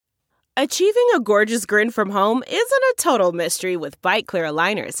Achieving a gorgeous grin from home isn't a total mystery with Bite Clear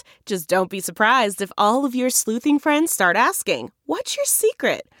aligners. Just don't be surprised if all of your sleuthing friends start asking, "What's your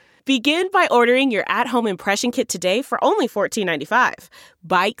secret?" Begin by ordering your at-home impression kit today for only $14.95.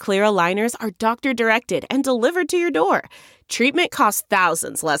 Bite Clear aligners are doctor-directed and delivered to your door. Treatment costs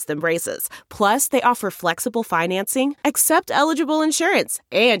thousands less than braces. Plus, they offer flexible financing, accept eligible insurance,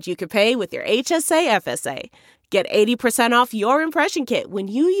 and you can pay with your HSA FSA. Get 80% off your impression kit when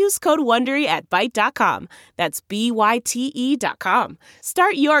you use code WONDERY at Byte.com. That's BYTE.com.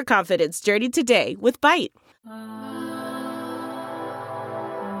 Start your confidence journey today with Byte.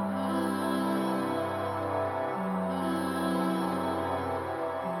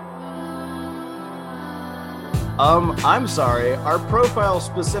 I'm sorry. Our profile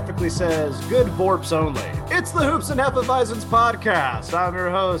specifically says good Vorps only. It's the Hoops and Hefeweizens podcast. I'm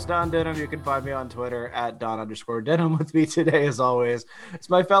your host, Don Denham. You can find me on Twitter at Don_Denham. With me today, as always, it's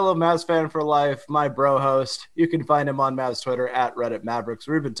my fellow Mavs fan for life, my bro host. You can find him on Mavs Twitter at Reddit Mavericks.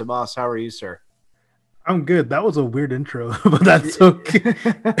 Ruben Tomas, how are you, sir? I'm good. That was a weird intro, but that's okay.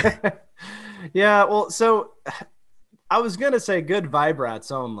 Yeah, well, so I was going to say good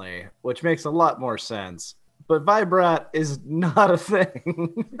Vibrats only, which makes a lot more sense. But Vibrat is not a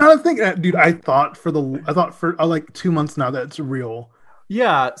thing. Not a thing, dude. I thought for like 2 months now that it's real.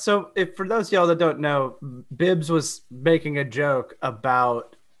 Yeah. So if for those of y'all that don't know, Bibbs was making a joke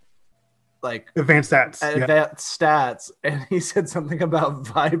about like advanced stats, and he said something about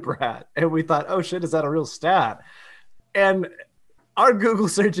Vibrat, and we thought, oh shit, is that a real stat? And our Google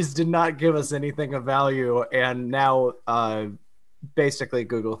searches did not give us anything of value, and now basically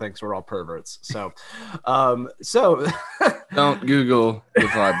Google thinks we're all perverts. So don't Google the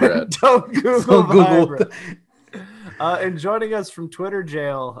Vibrat. Don't Google Vibrat. And joining us from Twitter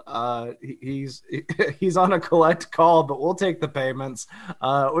jail, he's on a collect call, but we'll take the payments.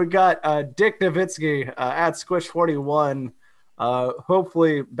 We've got Dick Nowitzki at Squish41,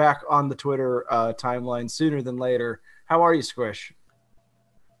 hopefully back on the Twitter timeline sooner than later. How are you, Squish?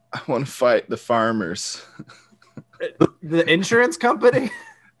 I want to fight the farmers. The insurance company?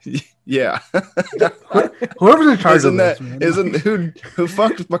 Yeah. Whoever's in charge of this, man. Who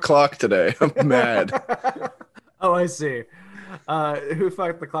fucked with my clock today? I'm mad. Oh, I see. Who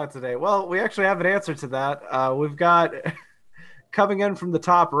fucked the clock today? Well, we actually have an answer to that. We've got coming in from the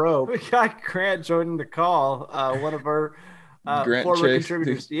top row. We got Grant joining the call. One of our former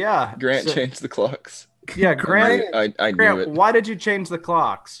contributors. Yeah. Grant changed the clocks. Yeah, Grant. I Grant, knew it. Why did you change the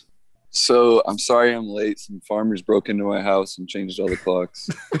clocks? So I'm sorry I'm late. Some farmers broke into my house and changed all the clocks.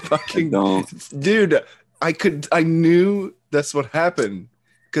 Fucking dude, I knew that's what happened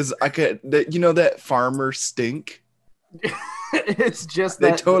because I could. That farmer stink. It's just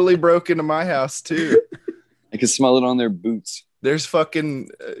they totally broke into my house too. I could smell it on their boots. There's fucking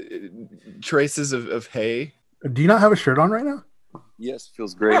traces of hay. Do you not have a shirt on right now? Yes,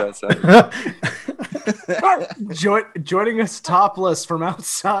 feels great outside. Joining us topless from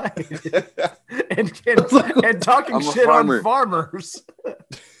outside and talking shit on farmers.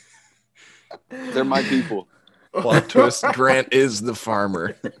 They're my people. Plot twist: Grant is the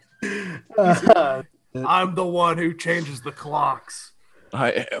farmer. I'm the one who changes the clocks.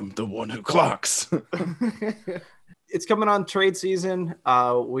 I am the one who clocks. It's coming on trade season.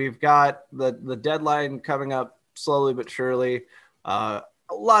 We've got the deadline coming up slowly but surely. A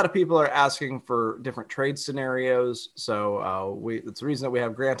lot of people are asking for different trade scenarios. So it's the reason that we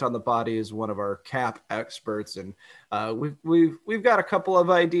have Grant on the body as one of our cap experts. And we've got a couple of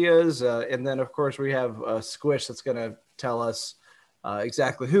ideas. And then, of course, we have Squish that's going to tell us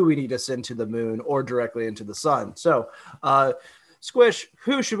exactly who we need to send to the moon or directly into the sun. So, Squish,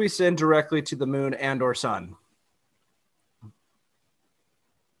 who should we send directly to the moon and or sun?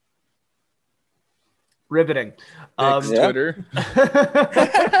 Riveting. Twitter.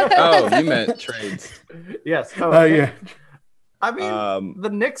 Oh, you meant trades. Yes. Yeah. I mean, the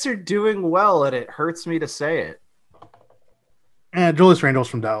Knicks are doing well, and it hurts me to say it. And Julius Randle's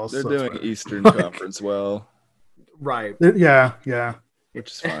from Dallas. They're doing Eastern Conference well. Right. Yeah.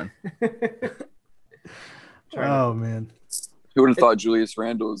 Which is fine. Oh, man. Who would have thought Julius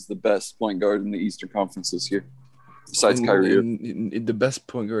Randle is the best point guard in the Eastern Conference this year? Besides Kyrie. In the best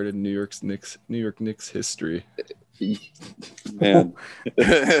point guard in New York Knicks history. Man.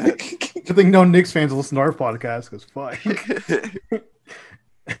 I think no Knicks fans listen to our podcast because fuck.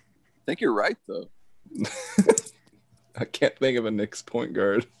 I think you're right, though. I can't think of a Knicks point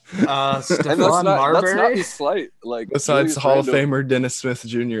guard. Stephon Marbury? That's not the slight. Besides Hall of Famer Dennis Smith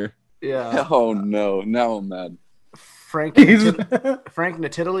Jr. Yeah. Oh, no. Now I'm mad. Frank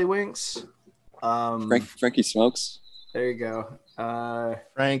Natitiddlywinks. Frankie Smokes. There you go.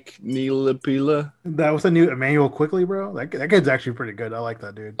 Frank Nilapila. That was a new Emmanuel Quickly, bro. That kid's actually pretty good. I like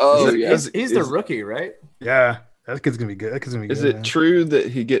that dude. Oh Is it- yeah, is- He's the rookie, right? Yeah, that kid's gonna be good. That kid's gonna be Is good. it man. true that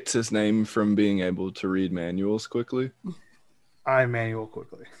he gets his name from being able to read manuals quickly? I'm Emmanuel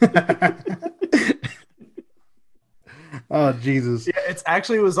Quickly. Oh Jesus! Yeah, it's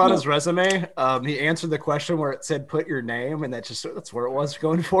actually was on his resume. He answered the question where it said "put your name," and that's where it was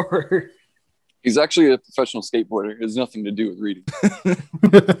going forward. he's actually a professional skateboarder. It has nothing to do with reading.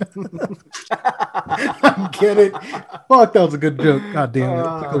 I get it. Fuck, that was a good joke. God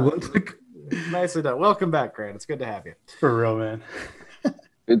damn it! Nicely done. Welcome back, Grant. It's good to have you. For real, man.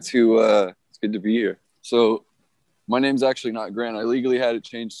 It's good to be here. So my name's actually not Grant. I legally had it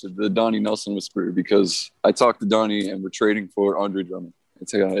changed to the Donnie Nelson Whisperer because I talked to Donnie and we're trading for Andre Drummond.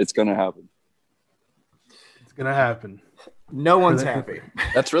 It's gonna happen. It's gonna happen. No one's happy.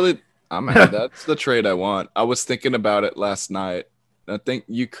 That's that's the trade I want. I was thinking about it last night. I think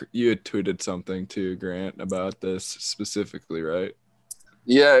you had tweeted something too, Grant, about this specifically, right?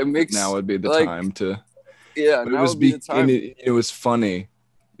 Yeah, it makes Now would be the time to. Yeah, But now would be the time. it was funny.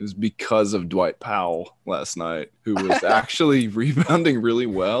 It was because of Dwight Powell last night, who was actually rebounding really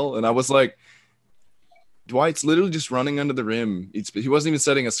well. And I was like, Dwight's literally just running under the rim. He wasn't even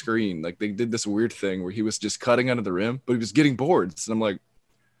setting a screen. Like, they did this weird thing where he was just cutting under the rim, but he was getting boards. And I'm like,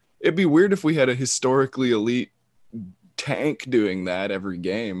 it'd be weird if we had a historically elite tank doing that every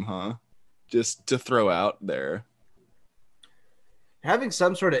game, huh? Just to throw out there. Having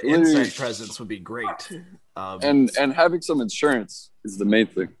some sort of inside presence would be great. And having some insurance is the main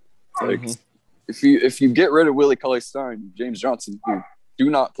thing. Like if you get rid of Willie Cauley-Stein, James Johnson, who do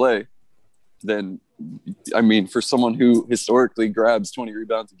not play, then I mean, for someone who historically grabs 20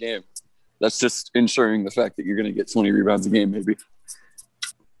 rebounds a game, that's just ensuring the fact that you're going to get 20 rebounds a game, maybe.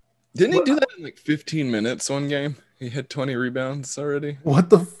 Didn't he do that in like 15 minutes one game? He had 20 rebounds already.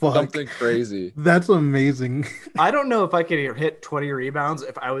 What the fuck? Something crazy. That's amazing. I don't know if I could hit 20 rebounds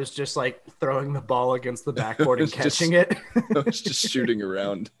if I was just like throwing the ball against the backboard and catching it. I was just shooting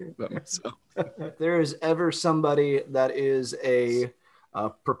around by myself. If there is ever somebody that is a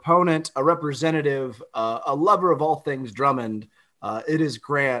proponent, a representative, a lover of all things Drummond, it is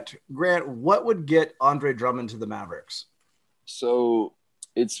Grant. Grant, what would get Andre Drummond to the Mavericks? So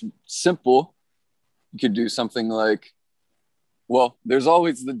it's simple. You could do something like, well, there's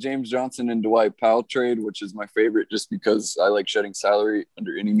always the James Johnson and Dwight Powell trade, which is my favorite just because I like shedding salary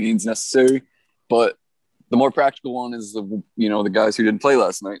under any means necessary. But the more practical one is the guys who didn't play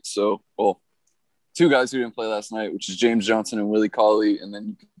last night. So, well, two guys who didn't play last night, which is James Johnson and Willie Cauley, and then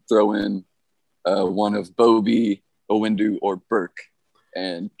you can throw in one of Bobby, Owindu, or Burke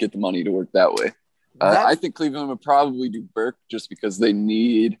and get the money to work that way. I think Cleveland would probably do Burke just because they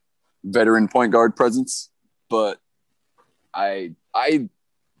need veteran point guard presence, but the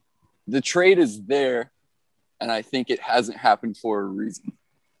trade is there, and I think it hasn't happened for a reason.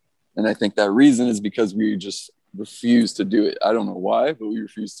 And I think that reason is because we just refuse to do it. I don't know why, but we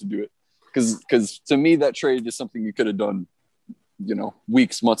refuse to do it. Because to me, that trade is something you could have done,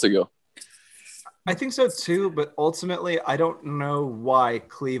 weeks, months ago. I think so too, but ultimately, I don't know why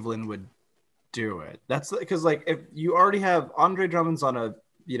Cleveland would do it. That's because, like, if you already have Andre Drummond's on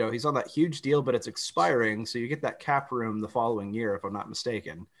he's on that huge deal, but it's expiring, so you get that cap room the following year, if I'm not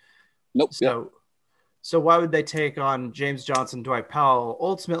mistaken. Nope. So why would they take on James Johnson, Dwight Powell,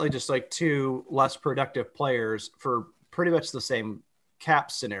 ultimately just like two less productive players for pretty much the same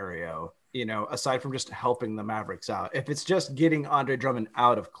cap scenario, aside from just helping the Mavericks out? If it's just getting Andre Drummond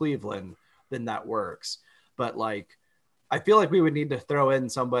out of Cleveland, then that works. But like, I feel like we would need to throw in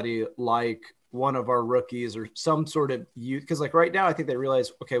somebody like one of our rookies or some sort of youth. Cause like right now, I think they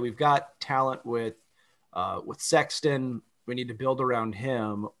realize, okay, we've got talent with Sexton. We need to build around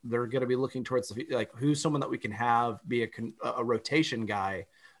him. They're going to be looking towards who's someone that we can have be a rotation guy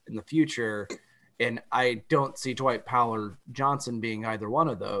in the future. And I don't see Dwight Powell or Johnson being either one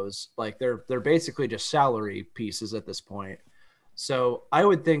of those. Like they're basically just salary pieces at this point. So I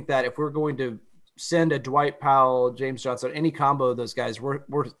would think that if we're going to send a Dwight Powell, James Johnson, any combo of those guys, we're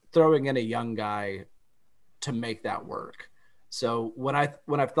throwing in a young guy to make that work. So when I've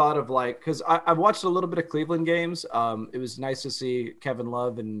thought of because I've watched a little bit of Cleveland games, it was nice to see Kevin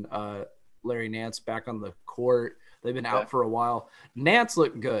Love and Larry Nance back on the court. They've been out for a while. Nance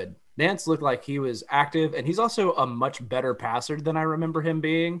looked good. Nance looked like he was active, and he's also a much better passer than I remember him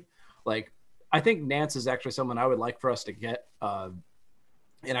being. Like, I think Nance is actually someone I would like for us to get.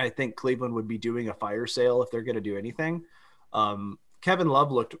 And I think Cleveland would be doing a fire sale if they're going to do anything. Kevin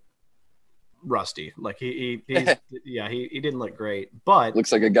Love looked rusty. Like he didn't look great, but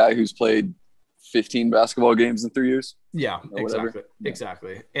looks like a guy who's played 15 basketball games in 3 years. Yeah, whatever.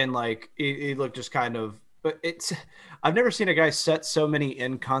 Exactly. And like he looked just kind of, but I've never seen a guy set so many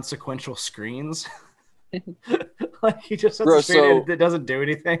inconsequential screens. Like he just sets a screen and it doesn't do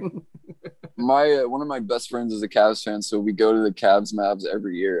anything. One of my best friends is a Cavs fan, so we go to the Cavs Mavs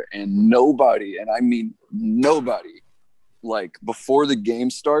every year, and nobody, and I mean nobody, like before the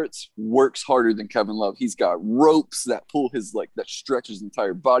game starts, works harder than Kevin Love. He's got ropes that pull that stretch his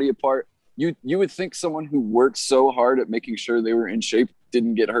entire body apart. You would think someone who worked so hard at making sure they were in shape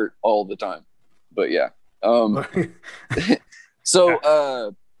didn't get hurt all the time, but yeah. So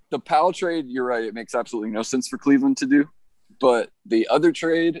the Powell trade, you're right, it makes absolutely no sense for Cleveland to do. But the other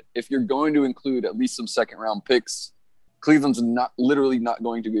trade, if you're going to include at least some second round picks, Cleveland's literally not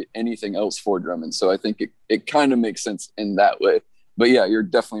going to get anything else for Drummond. So I think it kind of makes sense in that way. But yeah, you're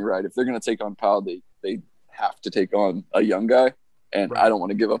definitely right. If they're going to take on Powell, they have to take on a young guy. And right. I don't want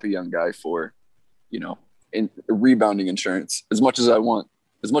to give up a young guy for, in rebounding insurance. As much as I want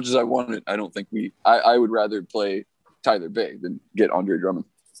it, I don't think I would rather play Tyler Bay than get Andre Drummond.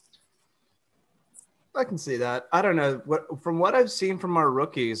 I can see that. I don't know from what I've seen from our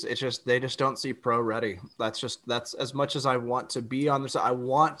rookies, they just don't see pro ready. That's as much as I want to be on this. I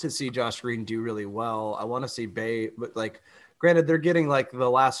want to see Josh Green do really well. I want to see Bay, but like, granted, they're getting like the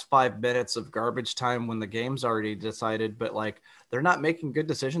last 5 minutes of garbage time when the game's already decided, but like they're not making good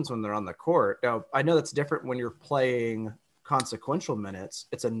decisions when they're on the court. Now, I know that's different when you're playing consequential minutes.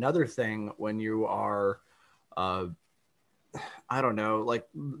 It's another thing when you are, I don't know, like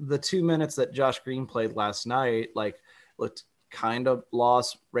the 2 minutes that Josh Green played last night, like looked kind of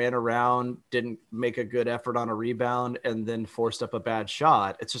lost, ran around, didn't make a good effort on a rebound, and then forced up a bad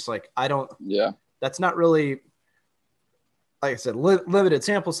shot. It's just like, that's not really, like I said, limited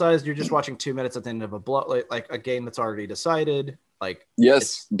sample size. You're just watching 2 minutes at the end of like a game that's already decided. Like,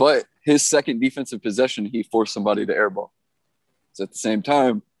 yes, but his second defensive possession, he forced somebody to airball. So at the same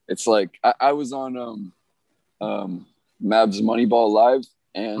time, it's like I was on Mavs Moneyball Live,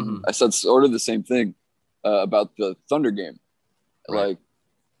 and I said sort of the same thing about the Thunder game. Right. Like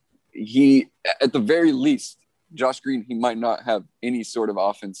he, at the very least, Josh Green, he might not have any sort of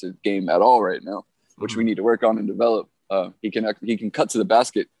offensive game at all right now, which we need to work on and develop. He can cut to the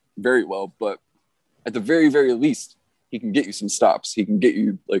basket very well, but at the very, very least, he can get you some stops. He can get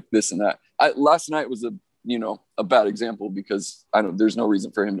you like this and that. Last night was a bad example because there's no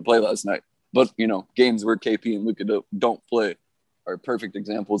reason for him to play last night. But, games where KP and Luka don't play are perfect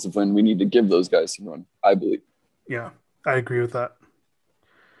examples of when we need to give those guys some run, I believe. Yeah, I agree with that.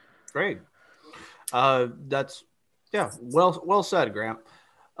 Great. That's, well said, Grant.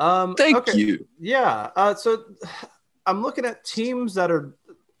 Thank you. Yeah. So I'm looking at teams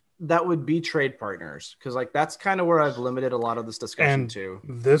that would be trade partners, because like that's kind of where I've limited a lot of this discussion to.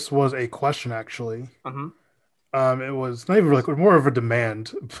 This was a question, actually. It was not even like more of a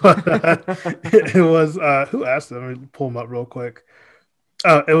demand, but it was who asked them? Let me pull them up real quick.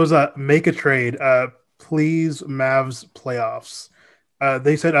 It was make a trade, please Mavs playoffs.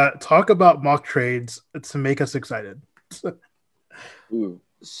 They said talk about mock trades to make us excited. Ooh.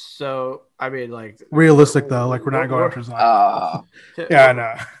 So I mean, like realistic though, like we're not going after Zion. Yeah, I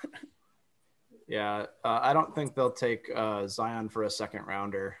know. Yeah, I don't think they'll take Zion for a second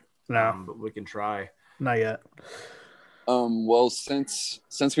rounder. No, but we can try. Not yet. Well, since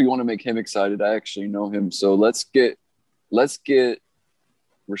we want to make him excited, I actually know him. So let's get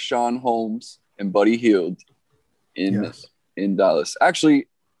Rashawn Holmes and Buddy Hield in Dallas. Actually,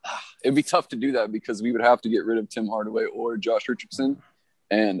 it'd be tough to do that because we would have to get rid of Tim Hardaway or Josh Richardson,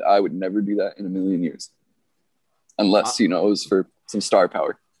 and I would never do that in a million years, unless it was for some star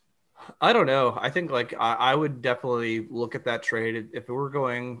power. I don't know. I think like I would definitely look at that trade if we were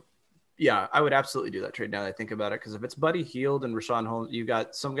going. Yeah, I would absolutely do that trade now that I think about it, because if it's Buddy Hield and Rashawn Holmes, you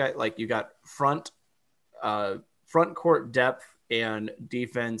got some guy like you got front court depth and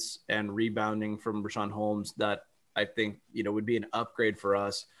defense and rebounding from Rashawn Holmes that I think would be an upgrade for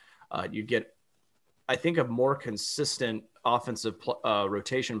us. You get, I think, a more consistent offensive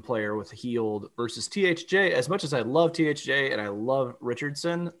rotation player with Hield versus THJ. As much as I love THJ and I love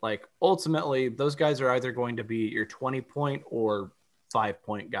Richardson, like ultimately those guys are either going to be your 20-point or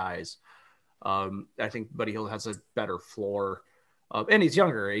 5-point guys. I think Buddy Hield has a better floor, and he's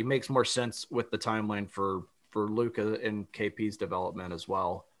younger. He makes more sense with the timeline for Luka and KP's development as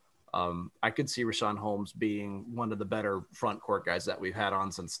well. I could see Rashawn Holmes being one of the better front court guys that we've had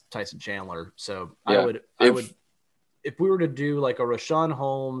on since Tyson Chandler. So yeah, I would, if we were to do like a Rashawn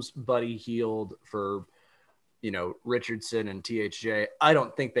Holmes, Buddy Hield for, Richardson and THJ, I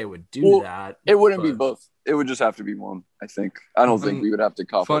don't think they would do that. It wouldn't be both. It would just have to be one, I think. I don't think we would have to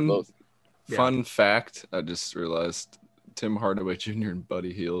cough up both. Fun fact, I just realized Tim Hardaway Jr. and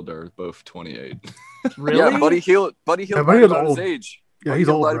Buddy Hield are both 28. Really? Yeah, Buddy Hield lied about his age. Yeah, Buddy he's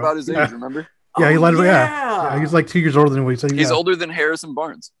Hield old, lied bro. about his age, remember? Yeah, he lied about yeah. yeah, he's like 2 years older than we said. He's older than Harrison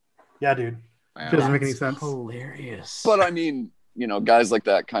Barnes. Yeah, dude. Wow. Doesn't make any sense. Hilarious. But I mean, you know, guys like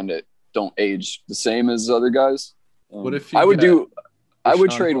that kind of don't age the same as other guys. What if you I would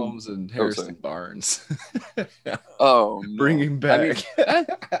Rashawn trade Holmes and Harrison Barnes? Oh, no. Bring him back. I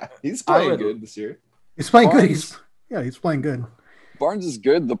mean, He's playing good this year. He's playing Barnes- good. He's playing good. Barnes is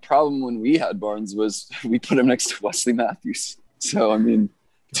good. The problem when we had Barnes was we put him next to Wesley Matthews. So I mean,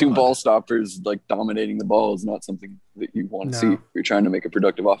 two ball stoppers like dominating the ball is not something that you want to see if you're trying to make a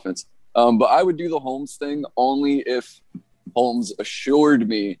productive offense. But I would do the Holmes thing only if Holmes assured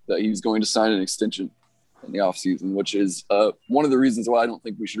me that he was going to sign an extension in the offseason, which is one of the reasons why I don't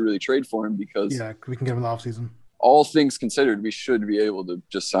think we should really trade for him, because we can get him in the offseason. All things considered, we should be able to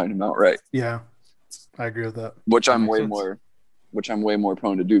just sign him outright. Yeah, I agree with that. Which I'm way more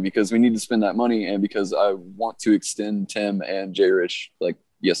prone to do, because we need to spend that money, and because I want to extend Tim and J. Rich like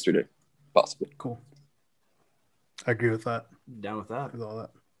yesterday, possibly. Cool. I agree with that. Down with that. With all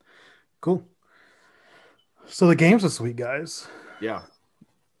that. Cool. So the games this week, guys. Yeah.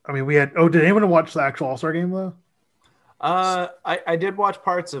 I mean, we had. Oh, did anyone watch the actual All-Star game though? I did watch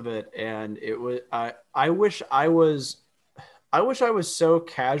parts of it, and it was. I wish I was so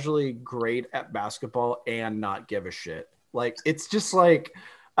casually great at basketball and not give a shit. Like, it's just like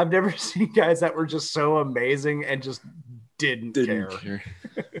I've never seen guys that were just so amazing and just didn't care.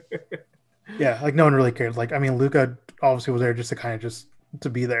 Yeah, like no one really cared. Like, I mean, Luka obviously was there just to kind of to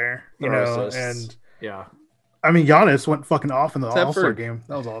be there, you know, and yeah. I mean, Giannis went fucking off in the All-Star game.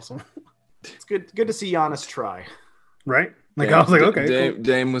 That was awesome. It's good to see Giannis try. Right? Like, yeah, I was like, okay.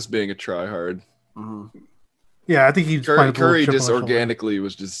 Dame was being a tryhard. Mm-hmm. Yeah, I think he's Curry just organically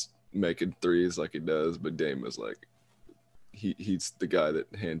was just making threes like he does, but Dame was like, he's the guy that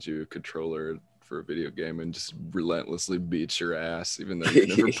hands you a controller for a video game and just relentlessly beats your ass, even though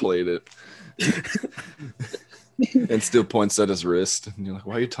you've never played it. And still points at his wrist, and you're like,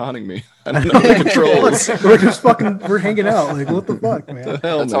 "Why are you taunting me? I don't know the controls. We're hanging out. Like, what the fuck, man? The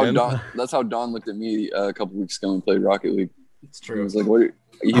hell, that's how Don looked at me a couple weeks ago and played Rocket League. It's true. He was like, "What?"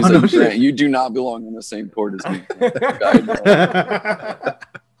 He's like, Grant, "You do not belong on the same court as me."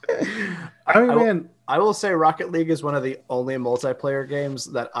 I will say Rocket League is one of the only multiplayer games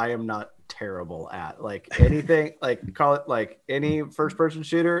that I am not terrible at. Like anything, like call it like any first person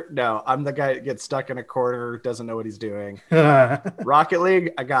shooter. No, I'm the guy that gets stuck in a corner, doesn't know what he's doing. Rocket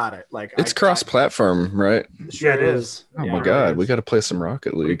League, I got it. Like it's cross platform, right? Sure, it is. Oh my god, we got to play some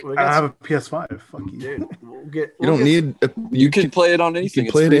Rocket League. I have a PS5. Fuck you, dude. You don't need. You can play it on anything.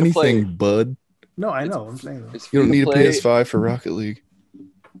 You can play it anything, bud. No, I know. I'm saying that. You don't need a PS5 for Rocket League.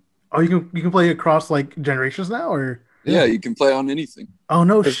 Oh, you can play across like generations now, or yeah, you can play on anything. Oh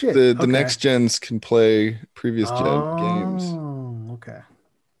no, shit. The next gens can play previous gen games. Oh, okay.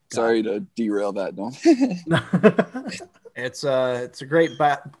 Sorry to derail that, Don. It's a great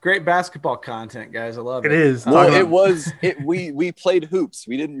basketball content, guys. I love it. It is. Well, we played hoops.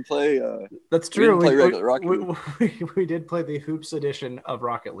 We didn't play. That's true. We didn't play regular Rocket League. We did play the hoops edition of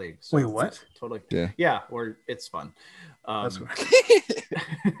Rocket League. So wait, what? Totally. Yeah. Where it's fun. That's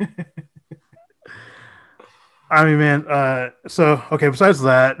I mean, man. So okay. Besides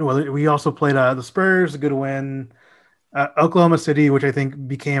that, we also played the Spurs. A good win. Oklahoma City, which I think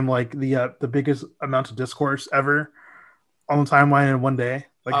became like the biggest amount of discourse ever on the timeline in one day.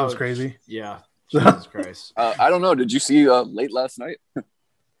 Like it was crazy. Yeah. Jesus Christ. I don't know. Did you see late last night?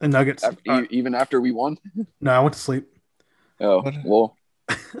 The Nuggets. Even after we won? No, I went to sleep. Oh, well,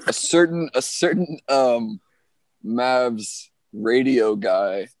 a certain Mavs radio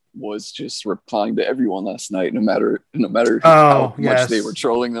guy was just replying to everyone last night, no matter how much they were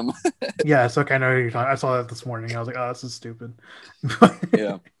trolling them. Yes, okay, I know what you're talking. I saw that this morning. I was like, oh, this is stupid.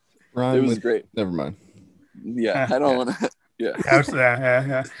 Yeah. It was great. Never mind. Yeah, I don't want to. Yeah.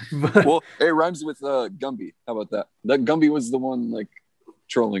 Yeah. Well, it rhymes with Gumby. How about that? That Gumby was the one like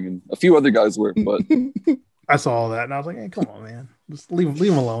trolling, and a few other guys were, but I saw all that and I was like, hey, come on, man. Just leave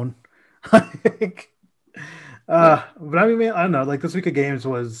him alone. But I mean, man, I don't know. Like this week of games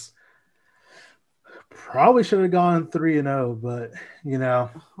was probably should have gone 3-0, but you know,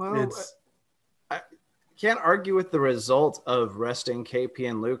 I can't argue with the result of resting KP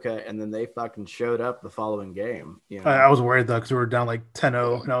and Luka, and then they fucking showed up the following game. You know? I was worried though because we were down like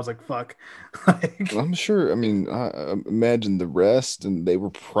 10-0, and I was like, fuck. I'm sure. I mean, I imagine the rest, and they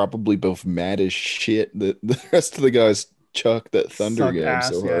were probably both mad as shit that the rest of the guys chucked that Thunder game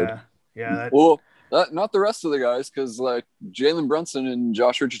so hard. Yeah. Well, Not the rest of the guys, because like Jalen Brunson and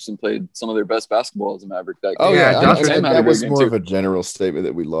Josh Richardson played some of their best basketball as a Maverick. That Oh yeah, that was more of a general statement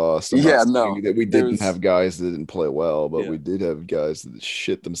that we lost. That we didn't have guys that didn't play well, but we did have guys that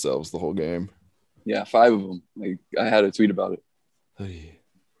shit themselves the whole game. Yeah, 5 of them. Like I had a tweet about it.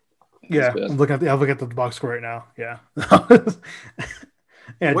 Yeah, I'm looking at the box score right now. Yeah,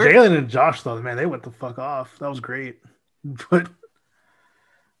 yeah. Jalen and Josh though, man, they went the fuck off. That was great, but.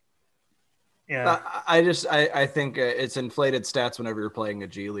 Yeah, I think it's inflated stats whenever you're playing a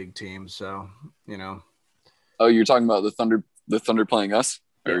G League team. So Oh, you're talking about the Thunder playing us,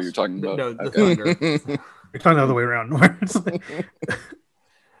 or you're talking about the Thunder? You're talking the other way around.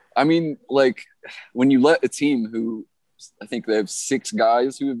 I mean, like when you let a team who I think they have 6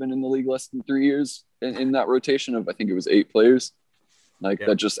 guys who have been in the league less than 3 years in that rotation of I think it was 8 players,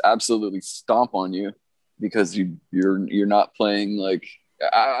 that just absolutely stomp on you because you're not playing like.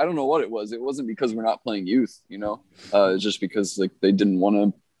 I don't know what it was. It wasn't because we're not playing youth, it's just because like they didn't want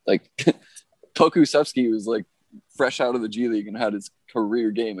to like Poku Sevsky was like fresh out of the G League and had his career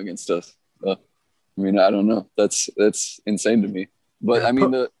game against us. I mean, I don't know. That's insane to me. But I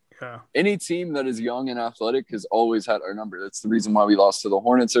mean, any team that is young and athletic has always had our number. That's the reason why we lost to the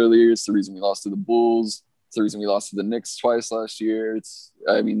Hornets earlier. It's the reason we lost to the Bulls. It's the reason we lost to the Knicks twice last year.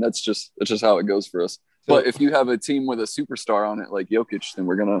 That's just how it goes for us. But if you have a team with a superstar on it like Jokic, then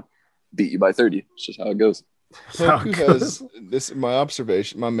we're gonna beat you by 30. It's just how it goes. Poku has this. My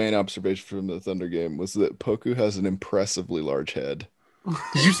main observation from the Thunder game was that Poku has an impressively large head.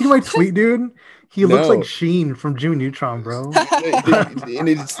 Did you see my tweet, dude? He looks like Sheen from Jimmy Neutron, bro. And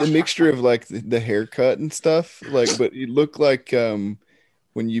it's the mixture of like the haircut and stuff. But you look like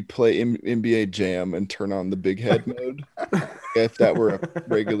when you play NBA Jam and turn on the big head mode. If that were a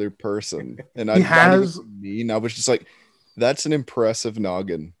regular person, and I was just like, that's an impressive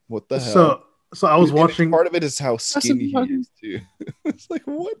noggin. What the hell? So I was watching. Part of it is how skinny he is too. It's like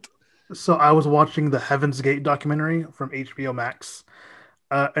what? So I was watching the Heaven's Gate documentary from HBO Max,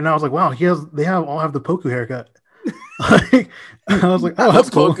 and I was like, wow, they all have the Poku haircut. I was like, oh, that's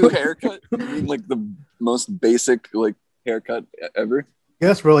cool. Poku haircut. You mean like the most basic like haircut ever?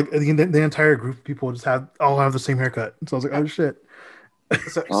 Yes, bro. Like the entire group of people all have the same haircut. So I was like, oh shit.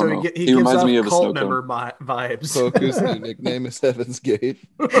 So he gives reminds me of cult member vibes. Poku's new nickname is Heaven's Gate.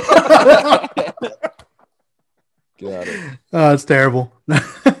 Got it. Oh, it's terrible. I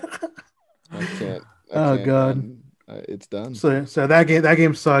can't. God. It's done. So that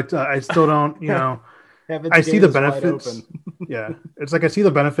game sucked. I still don't. I see the benefits. Yeah, it's like I see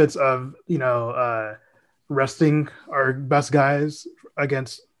the benefits of resting our best guys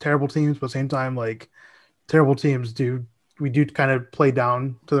against terrible teams, but at the same time, like terrible teams do kind of play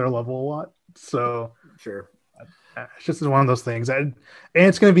down to their level a lot. So sure, it's just one of those things, and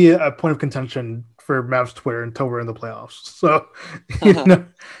it's going to be a point of contention for Mavs Twitter until we're in the playoffs. So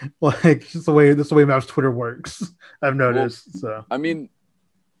like just the way Mavs Twitter works, I've noticed. So I mean,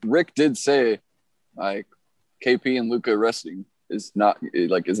 Rick did say like KP and Luka resting is not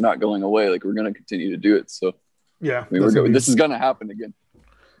going away. Like we're going to continue to do it. So yeah, I mean, this is going to happen again.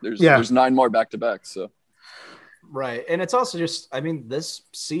 There's 9 more back-to-back. So right, and it's also just this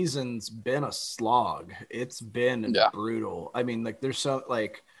season's been a slog. It's been brutal. I mean, like there's so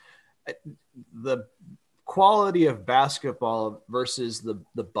like the quality of basketball versus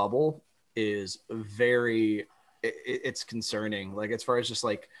the bubble is very. It's concerning. Like as far as just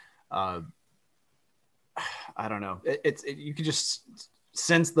like. I don't know. You could just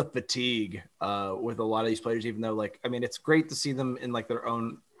sense the fatigue with a lot of these players, even though it's great to see them in like their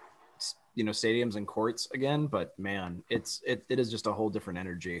own, stadiums and courts again. But man, it is just a whole different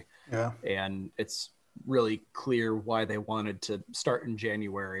energy. Yeah. And it's really clear why they wanted to start in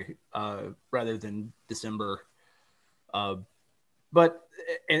January rather than December. But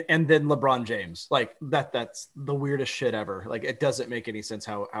then LeBron James, like that's the weirdest shit ever. Like it doesn't make any sense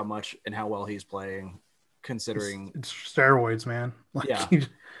how much and how well he's playing. Considering it's steroids, man.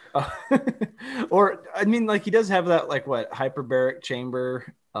 Or I mean, like he does have that hyperbaric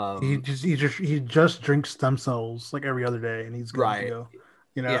chamber. He just drinks stem cells like every other day, and he's good to go.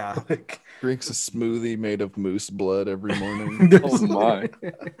 Drinks a smoothie made of moose blood every morning. Oh my,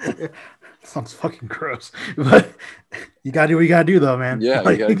 sounds fucking gross. But you gotta do what you gotta do, though, man. Yeah,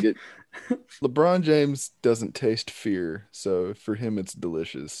 you gotta get. LeBron James doesn't taste fear, so for him it's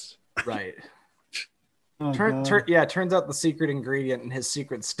delicious. Right. Turns out the secret ingredient in his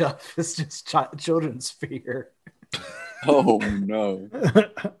secret stuff is just children's fear. Oh no!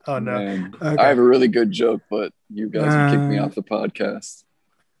 Oh no! Okay. I have a really good joke, but you guys will kick me off the podcast.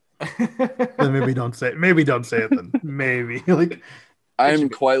 Then maybe don't say it. Maybe don't say it then. Maybe I'm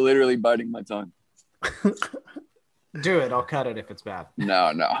quite literally biting my tongue. Do it. I'll cut it if it's bad.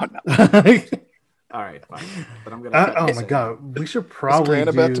 No. All right, fine. But I'm gonna. Oh my god, we should probably. Is Grant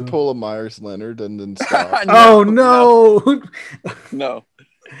about to pull a Myers Leonard and then stop? Oh no! No.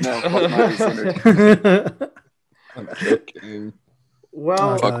 Fuck Myers Leonard. I'm joking.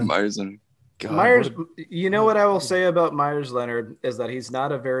 Well, fuck Myers Leonard. God, Myers, you know what I will say about Myers Leonard is that he's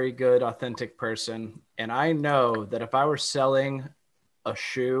not a very good, authentic person. And I know that if I were selling a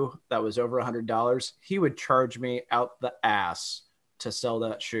shoe that was over $100, he would charge me out the ass to sell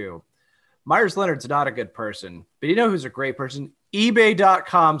that shoe. Myers Leonard's not a good person, but you know who's a great person?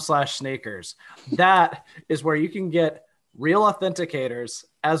 eBay.com/sneakers. That is where you can get real authenticators,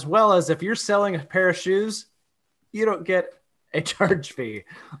 as well as if you're selling a pair of shoes, you don't get a charge fee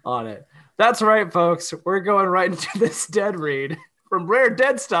on it. That's right, folks. We're going right into this dead read. From rare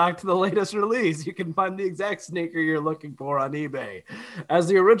dead stock to the latest release, you can find the exact sneaker you're looking for on eBay. As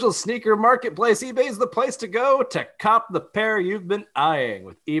the original sneaker marketplace, eBay is the place to go to cop the pair you've been eyeing.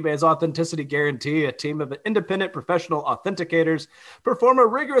 With eBay's authenticity guarantee, a team of independent professional authenticators perform a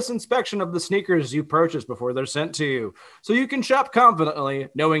rigorous inspection of the sneakers you purchase before they're sent to you, so you can shop confidently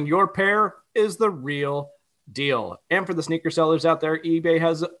knowing your pair is the real deal. And for the sneaker sellers out there, eBay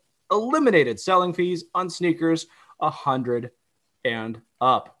has eliminated selling fees on sneakers 100 and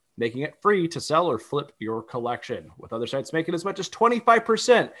up, making it free to sell or flip your collection, with other sites making as much as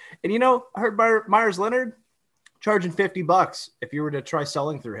 25%. And you know, I heard Myers Leonard charging $50 if you were to try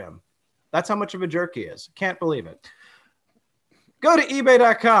selling through him. That's how much of a jerk he is. Can't believe it. Go to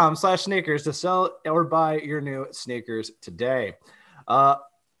ebay.com/sneakers to sell or buy your new sneakers today. I'll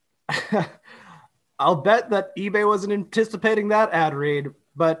bet that eBay wasn't anticipating that ad read,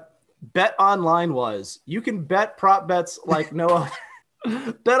 but Bet Online was. You can bet prop bets like no other.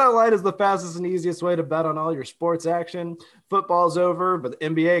 Bet Online is the fastest and easiest way to bet on all your sports action. Football's over, but the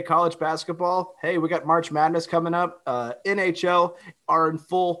NBA, college basketball, hey, we got March Madness coming up. NHL are in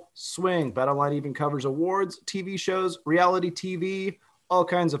full swing. Bet Online even covers awards, TV shows, reality TV, all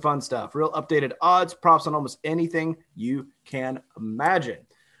kinds of fun stuff. Real updated odds, props on almost anything you can imagine.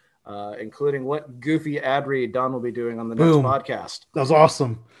 Including what goofy ad read Don will be doing on the next podcast. That was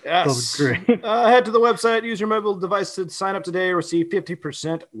awesome. Yes. That was great. Head to the website, use your mobile device to sign up today, receive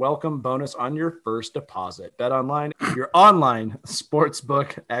 50% welcome bonus on your first deposit. Bet Online, your online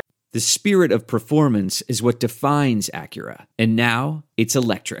sportsbook. The spirit of performance is what defines Acura. And now it's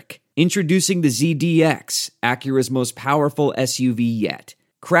electric. Introducing the ZDX, Acura's most powerful SUV yet.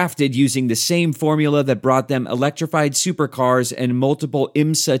 Crafted using the same formula that brought them electrified supercars and multiple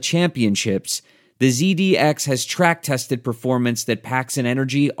IMSA championships, the ZDX has track-tested performance that packs an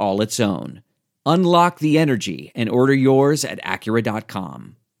energy all its own. Unlock the energy and order yours at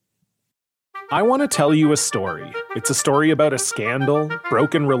Acura.com. I want to tell you a story. It's a story about a scandal,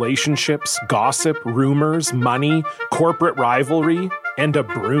 broken relationships, gossip, rumors, money, corporate rivalry, and a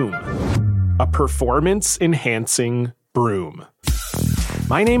broom. A performance-enhancing broom.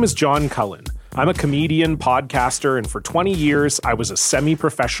 My name is John Cullen. I'm a comedian, podcaster, and for 20 years, I was a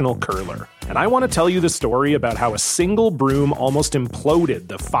semi-professional curler. And I want to tell you the story about how a single broom almost imploded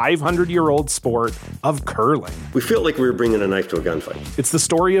the 500-year-old sport of curling. We felt like we were bringing a knife to a gunfight. It's the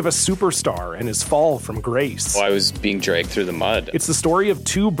story of a superstar and his fall from grace. Well, I was being dragged through the mud. It's the story of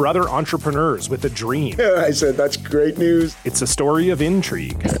two brother entrepreneurs with a dream. I said, that's great news. It's a story of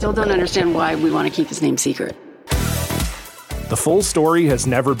intrigue. I still don't understand why we want to keep his name secret. The full story has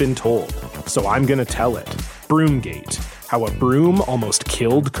never been told, so I'm going to tell it. Broomgate, how a broom almost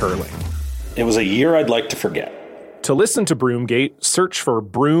killed curling. It was a year I'd like to forget. To listen to Broomgate, search for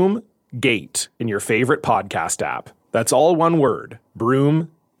Broomgate in your favorite podcast app. That's all one word,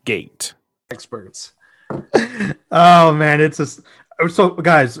 Broomgate. Experts. Oh, man, it's just... So,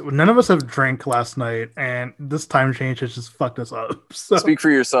 guys, none of us have drank last night, and this time change has just fucked us up. So Speak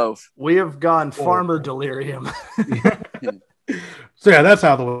for yourself. We have gone farmer delirium. So yeah, that's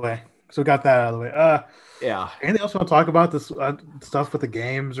out of the way. So we got that out of the way. Yeah. Anything else you want to talk about this stuff with the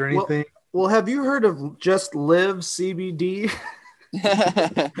games or anything? Well, have you heard of Just Live CBD?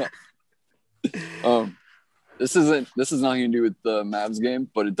 This is nothing to do with the Mavs game,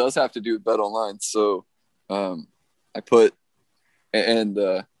 but it does have to do with Bet Online. So I put and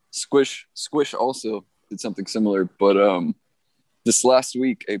Squish also did something similar, but this last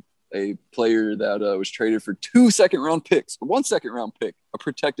week a player that was traded for 2 second-round picks, 1 second-round pick, a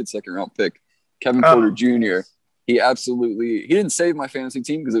protected second-round pick, Kevin Porter Jr. He didn't save my fantasy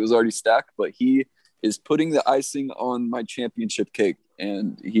team because it was already stacked, but he is putting the icing on my championship cake,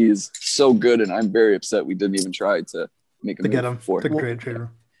 and he is so good, and I'm very upset we didn't even try to make him get him before. Trade.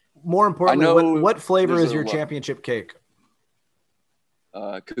 More importantly, what flavor is your championship cake?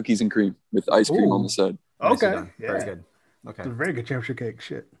 cookies and cream with ice cream on the side. Okay, yeah. Very good. Okay, very good championship cake.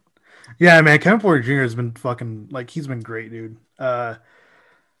 Shit. Yeah, man, Kevin Porter Jr. has been fucking he's been great, dude. I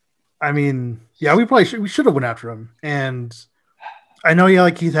mean, yeah, we should have went after him, and I know, yeah,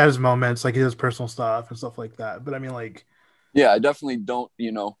 he's had his moments, he does personal stuff and stuff like that. But I mean, yeah, I definitely don't.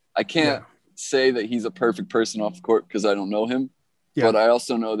 I can't say that he's a perfect person off the court because I don't know him. Yeah. But I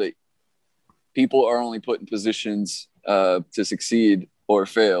also know that people are only put in positions to succeed or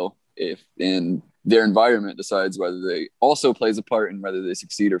fail if in their environment decides whether they also plays a part in whether they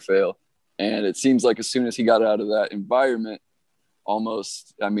succeed or fail. And it seems like as soon as he got out of that environment,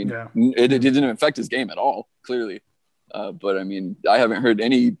 it didn't affect his game at all, clearly. But I mean, I haven't heard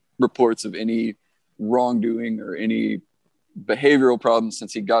any reports of any wrongdoing or any behavioral problems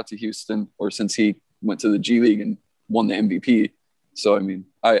since he got to Houston or since he went to the G League and won the MVP. So, I mean,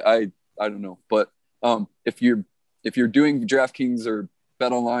 I don't know. But if you're doing DraftKings or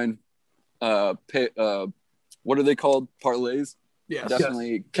BetOnline, what are they called? Parlays? Yeah,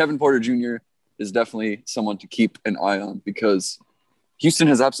 definitely. Yes. Kevin Porter Jr. is definitely someone to keep an eye on because Houston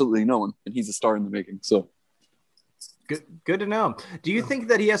has absolutely no one, and he's a star in the making. So good to know. Do you think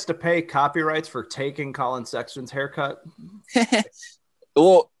that he has to pay copyrights for taking Colin Sexton's haircut?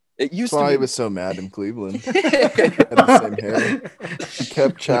 Well, it used That's to why be. He was so mad in Cleveland. Had the same hair. He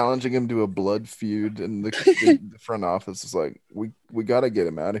kept challenging him to a blood feud, and the front office was like, "We got to get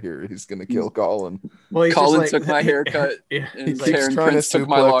him out of here. He's going to kill Colin." Well, Colin took my haircut. He keeps trying to took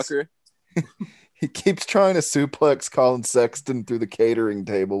my locker. He keeps trying to suplex Colin Sexton through the catering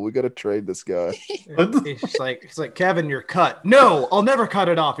table. We got to trade this guy. He's like, Kevin, you're cut. No, I'll never cut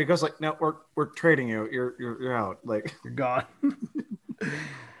it off. He goes like, no, we're trading you. You're out. Like, you're gone.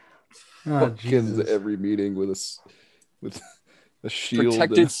 Ends every meeting with a shield,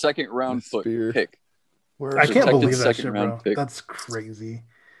 protected second round pick. I can't believe that shit, bro. Pick. That's crazy.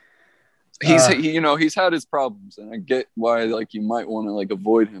 He's had his problems, and I get why you might want to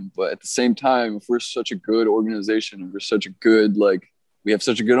avoid him, but at the same time, if we're such a good organization and we're such a good we have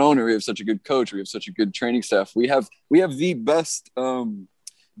such a good owner, we have such a good coach, we have such a good training staff, we have the best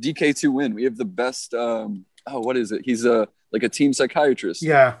DK2 win, we have the best what is it? He's a team psychiatrist.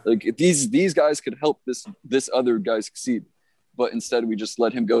 Yeah, these guys could help this other guy succeed, but instead we just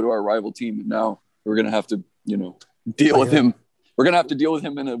let him go to our rival team, and now we're gonna have to deal with him. We're gonna have to deal with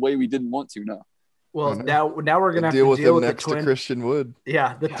him in a way we didn't want to now. Well, now we're gonna have deal to with deal him with next the twin. To Christian Wood.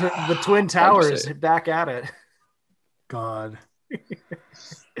 Yeah, the Twin Towers back at it. God.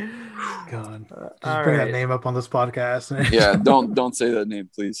 Just bring that name up on this podcast. Yeah, don't say that name,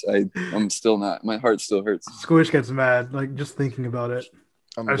 please. I'm still not. My heart still hurts. Squish gets mad just thinking about it.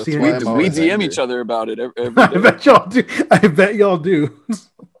 I've seen we DM each other about it every day. I bet y'all do.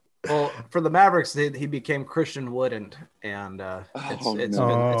 Well, for the Mavericks, he became Christian Wood, and it's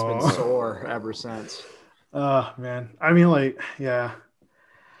been sore ever since. Man. I mean, yeah.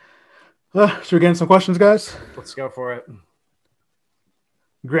 Should we get in some questions, guys? Let's go for it.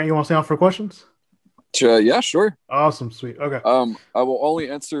 Grant, you want to stay on for questions? Yeah, sure. Awesome, sweet. Okay. I will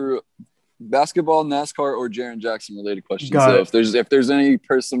only answer basketball, NASCAR, or Jaren Jackson related questions. So if there's any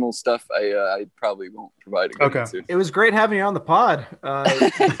personal stuff, I probably won't provide a good answer. It was great having you on the pod.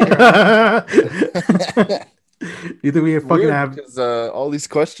 You think we have because all these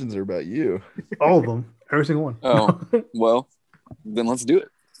questions are about you. All of them, every single one. Oh, well, then let's do it.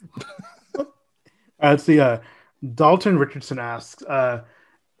 Let's see. Dalton Richardson asks,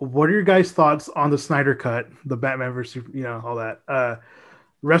 "What are your guys' thoughts on the Snyder Cut, the Batman versus all that?"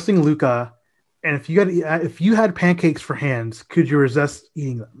 Resting Luca, and if you had pancakes for hands, could you resist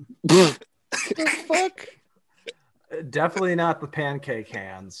eating them? Fuck. Definitely not the pancake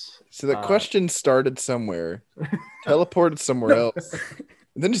hands. So the question started somewhere, teleported somewhere else,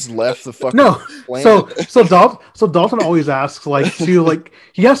 and then just left the fucking planet. So Dalton always asks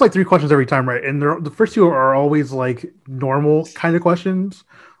he asks 3 questions every time, right? And the first 2 are always normal kind of questions,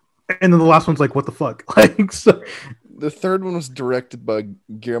 and then the last one's what the fuck? The third one was directed by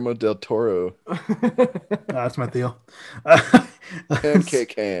Guillermo del Toro. That's my deal.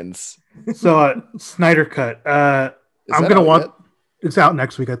 Pancake hands. So Snyder Cut. I'm gonna watch. It's out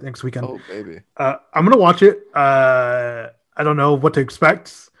next week. Next weekend. Oh baby. I'm gonna watch it. I don't know what to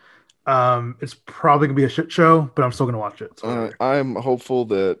expect. It's probably gonna be a shit show, but I'm still gonna watch it. So I'm hopeful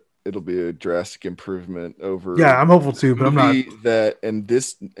that it'll be a drastic improvement over. Yeah, I'm hopeful too, but I'm not. And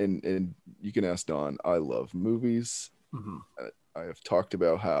you can ask Don. I love movies. Mm-hmm. I have talked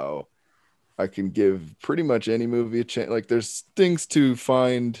about how I can give pretty much any movie a chance. There's things to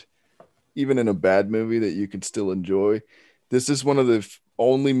find, even in a bad movie, that you can still enjoy. This is one of the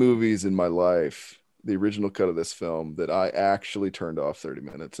only movies in my life the original cut of this film that I actually turned off 30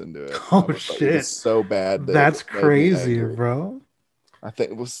 minutes into it. Oh It shit! was so bad. That's crazy, bro. I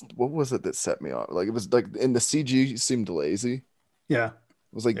think it was, what was it that set me off? Like, it was like, and the CG seemed lazy. Yeah.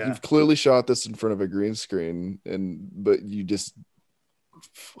 It was like, you've clearly shot this in front of a green screen, but you just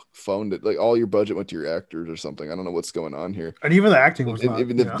phoned it. Like, all your budget went to your actors or something. I don't know what's going on here. And even the acting was not,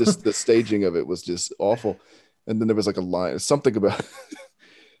 even the staging of it was just awful. And then there was like a line, something about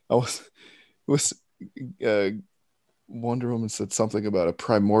Wonder Woman said something about a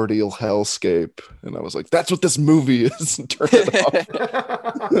primordial hellscape, and I was like, "That's what this movie is." And turned it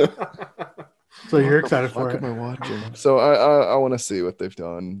off. So you're excited for it? What am I watching? So I want to see what they've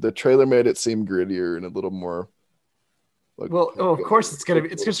done. The trailer made it seem grittier and a little more. Like, of course it's gonna be.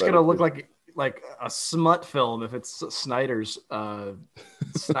 It's just gonna look like a smut film if it's Snyder's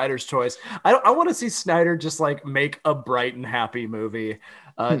choice. I want to see Snyder just like make a bright and happy movie.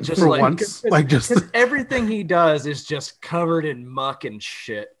 Just for like once, because everything he does is just covered in muck and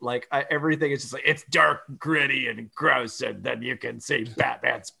shit. Like everything is just like, it's dark, gritty, and gross, and then you can see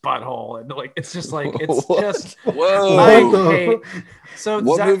Batman's butthole, and like it's just like it's just. Whoa! I hate. So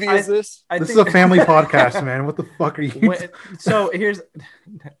what movie is this? This is a family podcast, man. What the fuck are you? So here's.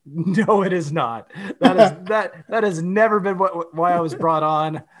 No, it is not. That has never been why I was brought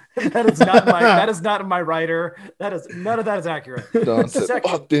on. That is not my writer. None of that is accurate. Don said,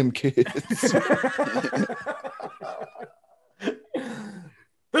 "Fuck them kids."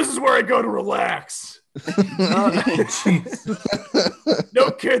 This is where I go to relax.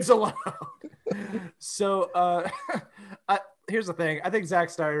 No kids allowed. So here's the thing. I think Zack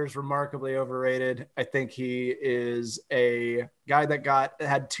Snyder is remarkably overrated. I think he is a guy that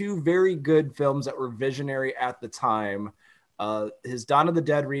had two very good films that were visionary at the time. His Dawn of the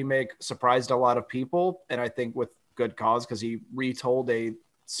Dead remake surprised a lot of people, and I think with good cause, because he retold a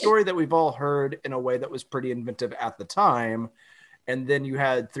story that we've all heard in a way that was pretty inventive at the time. And then you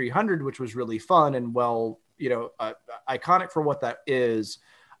had 300, which was really fun and iconic for what that is.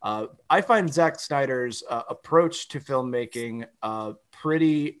 I find Zack Snyder's approach to filmmaking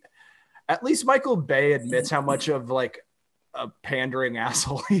pretty. At least Michael Bay admits how much of like a pandering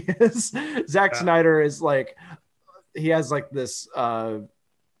asshole he is. Zack Snyder is like. He has like this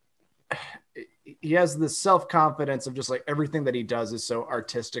he has this self-confidence of just like everything that he does is so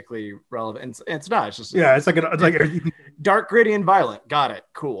artistically relevant. And it's not, it's just it's like dark, gritty, and violent. Got it.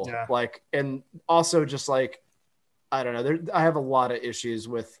 Cool. Yeah. Like, and also just like, I don't know. I have a lot of issues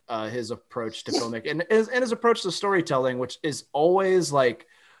with his approach to filmmaking and his approach to storytelling, which is always like,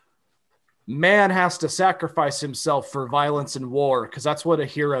 man has to sacrifice himself for violence and war because that's what a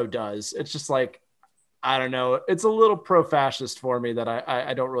hero does. It's just like, I don't know. It's a little pro-fascist for me that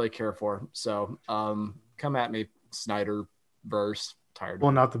I don't really care for. So come at me, Snyder verse. Tired.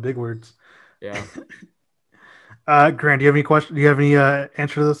 Well, not the big words. Yeah. Grant, do you have any question? Do you have any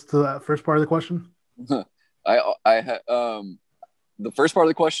answer to that first part of the question? The first part of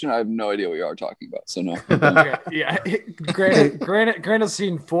the question, I have no idea what you are talking about. So no. Okay, yeah. Grant has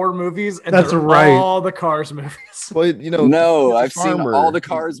seen 4 movies, and that's they're right. All the Cars movies. Well, no, I've seen all the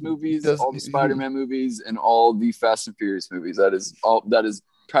Cars movies, all the Spider-Man movies, and all the Fast and Furious movies. That is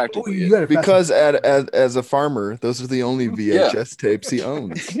practically it. Because as a farmer, those are the only VHS tapes he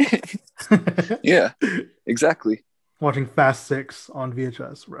owns. Yeah, exactly. Watching Fast 6 on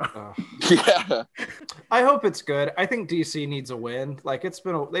VHS, bro. Yeah. I hope it's good. I think DC needs a win. Like they've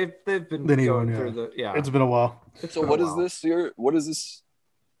been going through the It's been a while. So what is this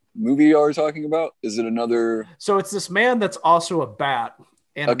movie you are talking about? Is it another? So it's this man that's also a bat,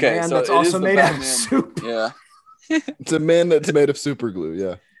 and a man that's also made out of soup. Yeah. It's a man that's made of super glue.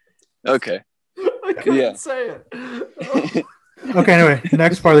 Yeah. Okay. I couldn't say it. Okay. Anyway,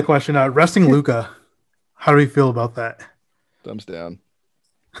 next part of the question: resting Luca. How do you feel about that? Thumbs down.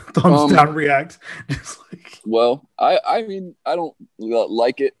 Thumbs down. React. Just like. Well, I mean, I don't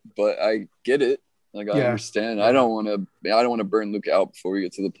like it, but I get it. Like I understand. Yeah. I don't want to burn Luka out before we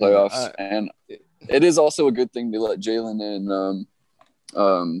get to the playoffs. And it is also a good thing to let Jalen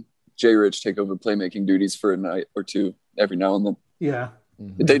and Jay Rich take over playmaking duties for a night or two every now and then. Yeah.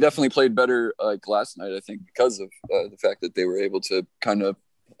 Mm-hmm. They definitely played better like last night, I think, because of the fact that they were able to kind of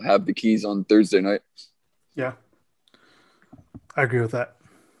have the keys on Thursday night. Yeah, I agree with that.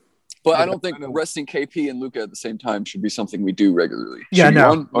 But I don't think resting KP and Luka at the same time should be something we do regularly.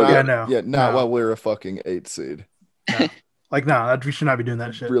 Not while we're a fucking 8 seed. No. We should not be doing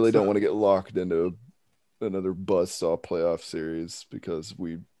that shit. Really don't want to get locked into another buzzsaw playoff series because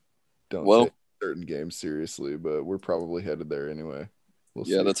we don't take certain games seriously, but we're probably headed there anyway. We'll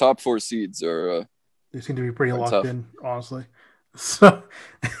see. The top 4 seeds are. They seem to be pretty locked tough. in, honestly. So.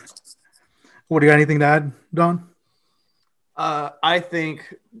 What do you got? Anything to add, Don? I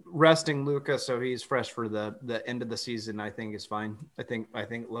think resting Luka so he's fresh for the end of the season, I think is fine. I think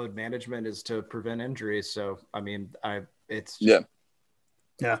load management is to prevent injuries. So I mean, I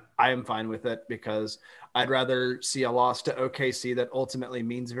am fine with it because I'd rather see a loss to OKC that ultimately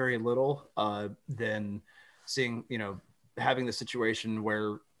means very little than seeing, having the situation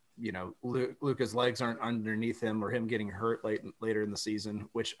where, Luka's legs aren't underneath him or him getting hurt later in the season,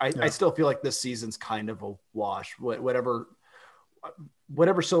 which I still feel like this season's kind of a wash. Whatever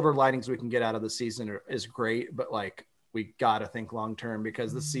silver linings we can get out of the season is great, but like we got to think long-term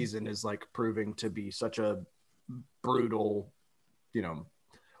because the season is like proving to be such a brutal,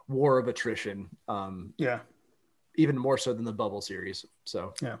 war of attrition. Even more so than the bubble series.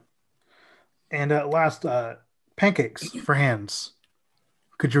 So, yeah. And last, pancakes for hands.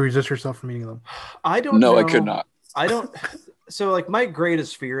 Could you resist yourself from eating them? I don't know. I could not. I don't. So like my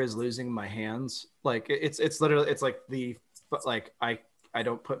greatest fear is losing my hands. Like it's literally, it's like I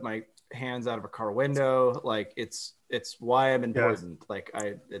don't put my hands out of a car window. Like it's why I'm important. Yeah. Like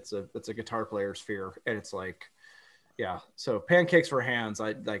it's a guitar player's fear. And it's like, yeah. So pancakes for hands.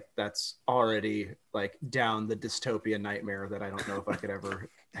 I like, that's already like down the dystopia nightmare that I don't know if I could ever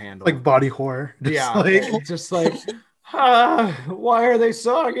handle. Like body horror. Just like, why are they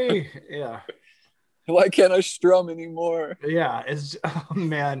soggy? Yeah. Why can't I strum anymore? Yeah. It's, oh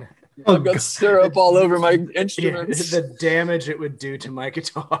man. I've got syrup all over my instruments. The damage it would do to my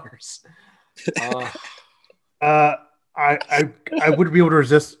guitars. I would be able to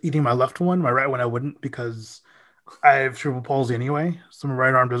resist eating my left one. My right one I wouldn't because I have cerebral palsy anyway. So my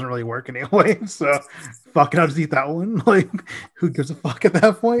right arm doesn't really work anyway. So fucking I'll just eat that one. Like who gives a fuck at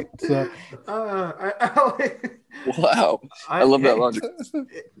that point? So wow. I love that logic.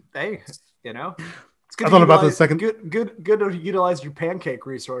 Hey, I thought about the second. Good to utilize your pancake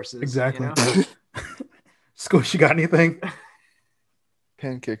resources. Exactly. Squish, you got anything?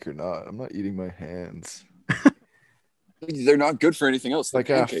 Pancake or not, I'm not eating my hands. They're not good for anything else. Like,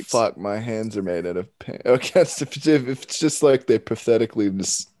 fuck, my hands are made out of pancakes. Okay, if it's just like they pathetically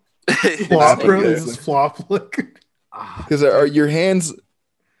just flop, flop. Because are your hands?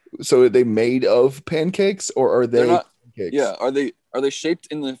 So are they made of pancakes or are they? Not, pancakes? Yeah, are they shaped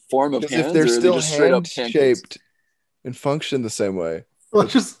in the form of hands? If they're still just straight up shaped and function the same way,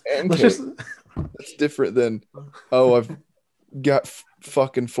 let's just that's different than I've got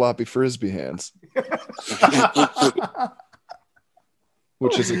fucking floppy frisbee hands,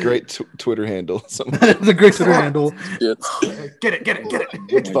 which is a great Twitter handle. It's a great Twitter handle. Get it.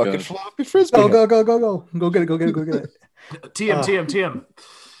 It's fucking floppy frisbee. Go get it. TM.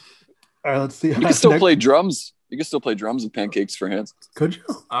 All right, let's see. You can still play drums. You can still play drums with pancakes for hands. Could you?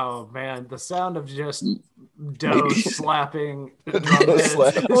 Oh man, the sound of just dough slapping.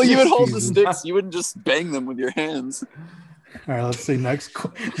 Well, you would hold the sticks. You wouldn't just bang them with your hands. All right, let's see. Next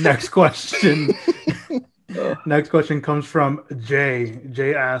question. Next question comes from Jay.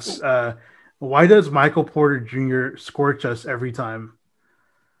 Jay asks, "Why does Michael Porter Jr. scorch us every time?"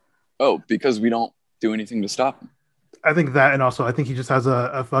 Oh, because we don't do anything to stop him. I think that, and also I think he just has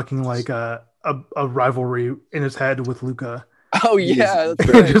a fucking like a rivalry in his head with Luka. Oh yeah, that's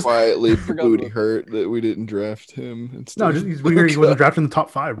very quietly booty hurt that we didn't draft him. No, he's weird. He wasn't drafted in the top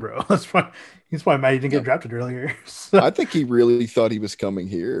 5, bro. That's why he's probably mad he didn't get drafted earlier. So. I think he really thought he was coming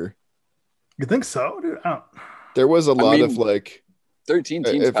here. You think so, dude? There was a lot of like 13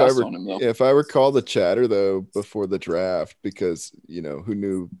 teams passed on him though. If I recall the chatter though before the draft, because who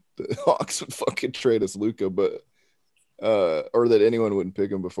knew the Hawks would fucking trade us Luka, but or that anyone wouldn't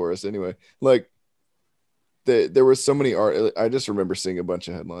pick him before us anyway. Like there was so many I just remember seeing a bunch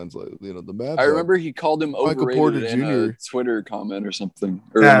of headlines like the Mavs. I remember he called him Michael overrated Porter in Jr. a Twitter comment or something,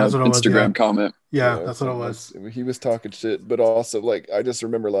 or that's an what Instagram comment. Yeah, that's what it was. He was talking shit, but also like I just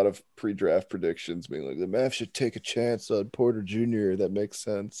remember a lot of pre-draft predictions being like the Mavs should take a chance on Porter Jr. That makes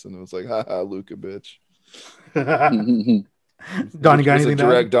sense, and it was like, haha, Luka, bitch. Donnie got anything?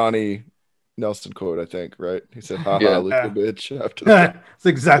 Direct Donnie Nelson quote, I think, right? He said, haha, Luka, bitch. After that. That's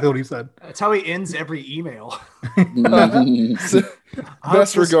exactly what he said. That's how he ends every email.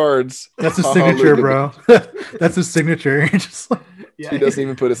 Best regards. That's his signature, bro. That's his signature. Just like, he doesn't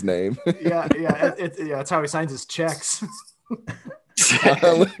even put his name. Yeah. That's how he signs his checks.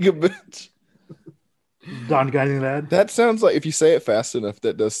 Luka, bitch. Don, got anything to add? That sounds like, if you say it fast enough,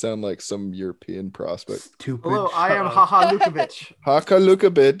 that does sound like some European prospect. Hello, I am Haha Lukovic. Haka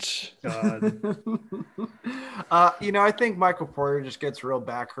Lukovic. I think Michael Porter just gets real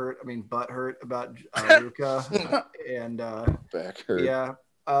butt hurt about Luka. And back hurt. Yeah.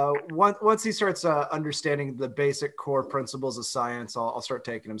 Once he starts understanding the basic core principles of science, I'll start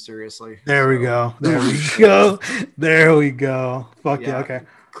taking him seriously. There we go. There we go. Fuck yeah. Okay.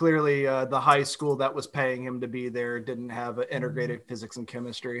 Clearly, the high school that was paying him to be there didn't have integrated physics and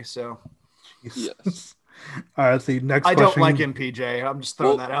chemistry. So, yes. All right. Let's see. Next I question. don't like him, PJ. I'm just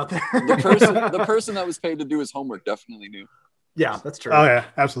throwing that out there. the person that was paid to do his homework definitely knew. Yeah, that's true. Oh yeah,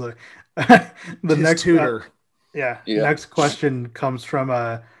 absolutely. The next tutor. Yeah. Next question comes from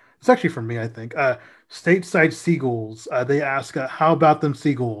it's actually from me, I think. Stateside Seagulls. They ask, how about them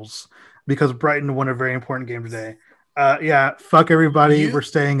Seagulls? Because Brighton won a very important game today. Yeah, fuck everybody. We're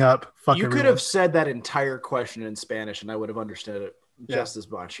staying up. Fuck you everyone. could have said that entire question in Spanish and I would have understood it just as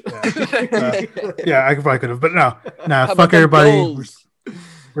much. Yeah, I probably could have, but no. Fuck everybody.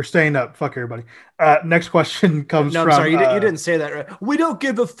 We're staying up. Fuck everybody. Next question comes from... I'm sorry. You didn't say that right. We don't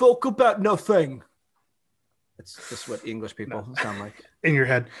give a fuck about nothing. That's just what English people sound like. In your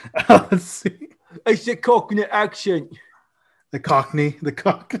head. Let's see. It's the Cockney accent. The Cockney.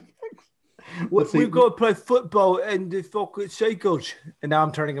 We've got to play football and the fucking Seagulls. And now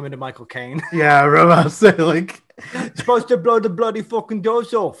I'm turning him into Michael Caine. Yeah, I was saying, like... supposed to blow the bloody fucking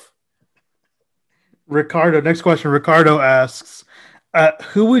doors off. Ricardo. Next question. Ricardo asks,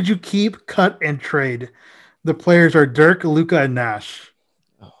 who would you keep, cut, and trade? The players are Dirk, Luka, and Nash.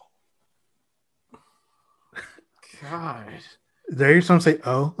 God. There you some say,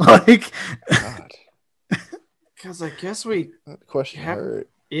 oh, like, God. Because I guess we that question hurt.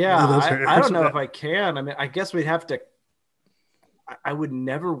 Yeah, I don't know if I can. I mean, I guess we'd have to. I would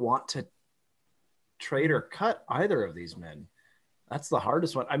never want to trade or cut either of these men. That's the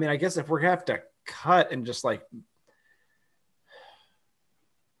hardest one. I mean, I guess if we're gonna have to cut and just like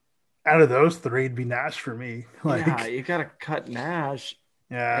out of those three, it'd be Nash for me. Like, yeah, you gotta cut Nash.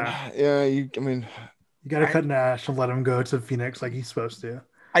 Yeah, You got to cut Nash and let him go to Phoenix like he's supposed to.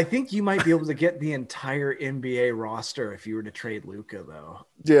 I think you might be able to get the entire NBA roster if you were to trade Luka, though.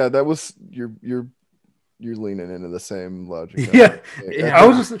 Yeah, that was you're leaning into the same logic. Yeah.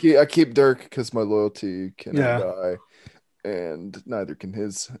 I keep Dirk because my loyalty cannot die, and neither can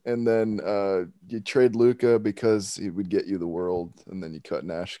his. And then you trade Luka because he would get you the world, and then you cut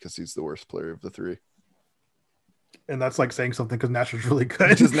Nash because he's the worst player of the three. And that's like saying something because Nash was really good.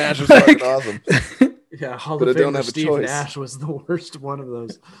 Because Nash was fucking awesome. Yeah, Hall of Famer Steve Nash was the worst one of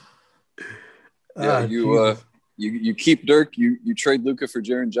those. Yeah, you keep Dirk, you trade Luka for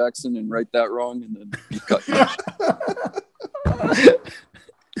Jaren Jackson and right that wrong, and then you cut Nash.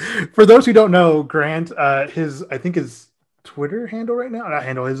 For those who don't know, Grant, his Twitter handle right now, not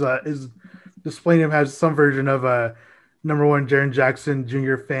handle, his display name has some version of number one Jaren Jackson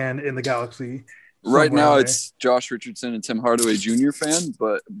Jr. fan in the galaxy. Right now, it's Josh Richardson and Tim Hardaway Jr. fan,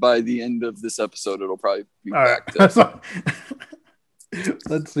 but by the end of this episode, it'll probably be back to...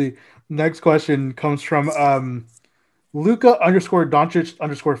 Let's see. Next question comes from Luka _Doncic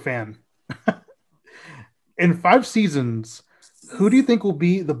 _fan. In 5 seasons, who do you think will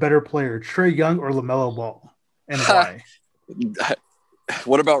be the better player, Trae Young or LaMelo Ball, and why?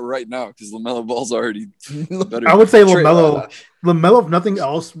 What about right now? Because LaMelo Ball's already better. I would say LaMelo, if nothing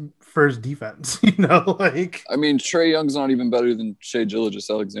else, for his defense. Like, I mean, Trae Young's not even better than Shai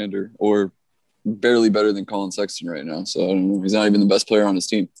Gilgeous-Alexander, or barely better than Colin Sexton right now. So I don't know. He's not even the best player on his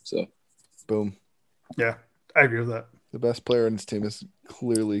team. So, boom. Yeah, I agree with that. The best player on his team is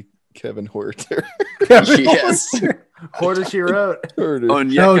clearly Kevin Huerter. Yes, Huerter, she wrote.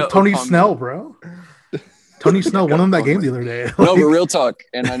 No, Tony Snell, bro. Tony Snell won him that game the other day. No, but real talk,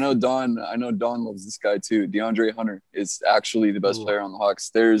 and I know Don loves this guy too. DeAndre Hunter is actually the best player on the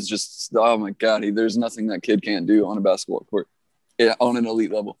Hawks. There's just, oh my God, there's nothing that kid can't do on a basketball court, on an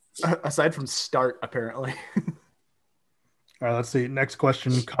elite level. Aside from start, apparently. All right, let's see. Next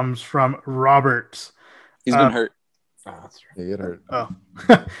question comes from Robert. He's been hurt. Oh, that's true. He get hurt. Oh.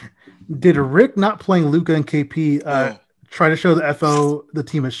 Did Rick not playing Luka and KP try to show the FO the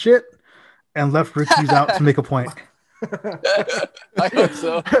team is shit? And left Ricky's out to make a point. I hope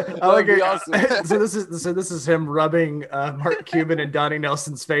so. I like it. Awesome. So this is him rubbing Mark Cuban and Donnie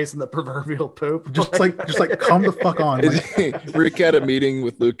Nelson's face in the proverbial poop. Just like calm the fuck on. Rick had a meeting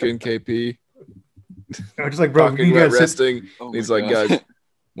with Luka and KP. Just like, bro, you guys resting. He's like, guys,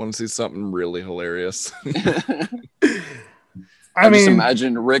 want to see something really hilarious? I mean, just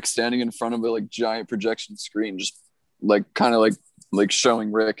imagine Rick standing in front of a giant projection screen, just kind of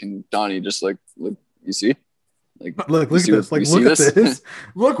showing Rick and Donnie, just look, you see, look at this, look at this.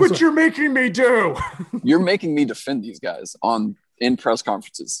 Look what you're making me do. You're making me defend these guys in press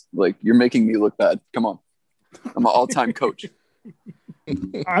conferences. You're making me look bad. Come on, I'm an all-time coach.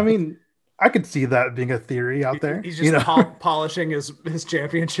 I mean, I could see that being a theory out there. He's just polishing his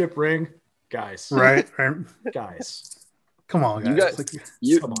championship ring, guys. Right. Guys. Come on, guys.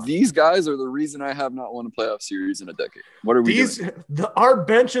 These guys are the reason I have not won a playoff series in a decade. What are we doing? Our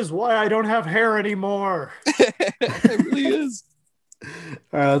bench is why I don't have hair anymore. It really is. All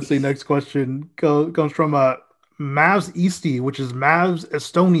right, let's see. Next question comes from Mavs Easty, which is Mavs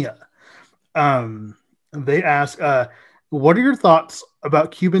Estonia. They ask, what are your thoughts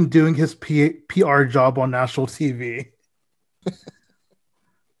about Cuban doing his PR job on national TV?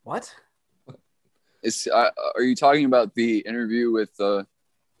 What? Are you talking about the interview with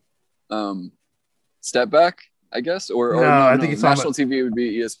Step Back, I guess? Or I think it's national TV would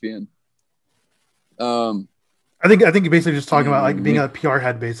be ESPN. I think you're basically just talking about like being a PR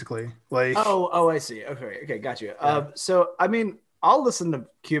head, basically. Like, I see. Okay, got you. Yeah. So I mean, I'll listen to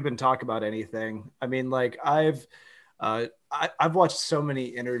Cuban talk about anything. I mean, like I've watched so many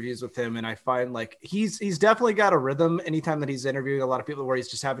interviews with him, and I find like he's definitely got a rhythm. Anytime that he's interviewing a lot of people, where he's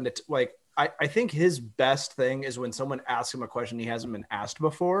just having to like. I think his best thing is when someone asks him a question he hasn't been asked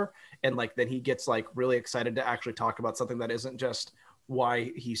before, and like then he gets like really excited to actually talk about something that isn't just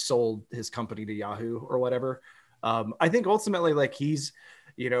why he sold his company to Yahoo or whatever. I think ultimately, like he's,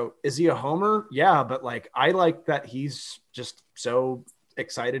 is he a homer? Yeah, but like I like that he's just so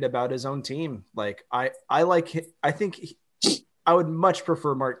excited about his own team. Like I think I would much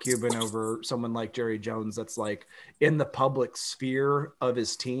prefer Mark Cuban over someone like Jerry Jones that's like in the public sphere of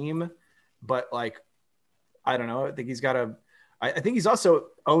his team. But like, I don't know. I think I think he's also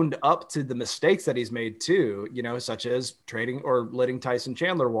owned up to the mistakes that he's made too, such as trading or letting Tyson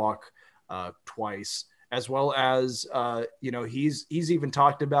Chandler walk twice, as well as, he's even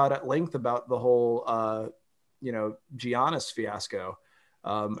talked about at length about the whole, Giannis fiasco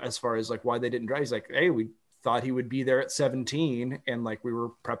as far as like why they didn't drive. He's like, hey, we thought he would be there at 17 and like we were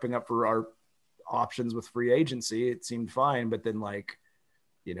prepping up for our options with free agency. It seemed fine, but then like,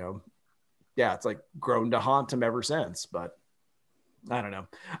 it's like grown to haunt him ever since. But I don't know.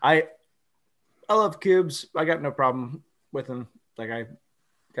 I love Cubes. I got no problem with him. Like I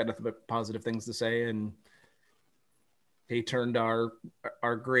got nothing but positive things to say. And he turned our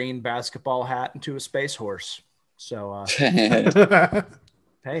green basketball hat into a space horse. So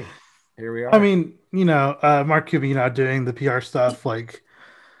hey, here we are. I mean, Mark Cuban, doing the PR stuff, like,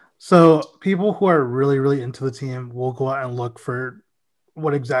 so people who are really, really into the team will go out and look for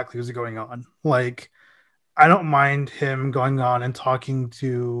what exactly is going on. Like, I don't mind him going on and talking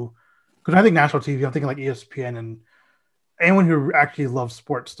to, because I think national TV, I'm thinking like ESPN, and anyone who actually loves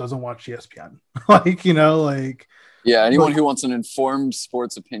sports doesn't watch ESPN. Anyone who wants an informed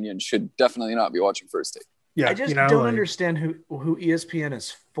sports opinion should definitely not be watching First Take. Yeah, I just don't understand who ESPN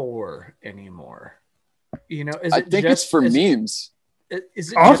is for anymore. I think it's for memes.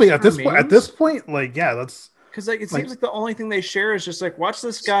 Is it honestly at this point, like, yeah, that's. Because like it seems like the only thing they share is just like watch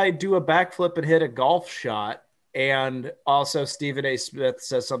this guy do a backflip and hit a golf shot, and also Stephen A. Smith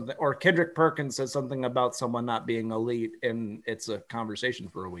says something, or Kendrick Perkins says something about someone not being elite, and it's a conversation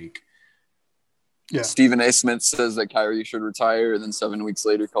for a week. Yeah, Stephen A. Smith says that Kyrie should retire, and then 7 weeks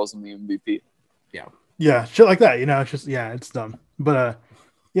later calls him the MVP. Yeah, shit like that. It's just it's dumb. But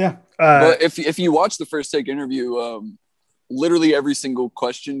but if you watch the First Take interview, literally every single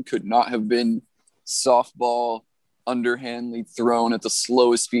question could not have been softball underhandly thrown at the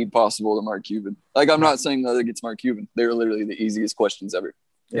slowest speed possible to Mark Cuban. Like, I'm not saying that it's Mark Cuban. They're literally the easiest questions ever.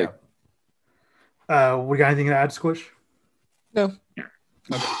 Yeah. We got anything to add, Squish? No.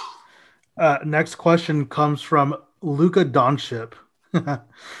 Okay. Next question comes from Luka Doncic.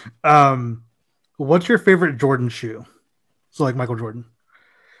 What's your favorite Jordan shoe? So like Michael Jordan.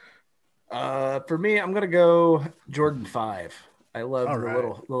 For me, I'm gonna go Jordan 5. I love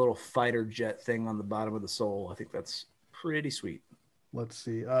the little fighter jet thing on the bottom of the sole. I think that's pretty sweet. Let's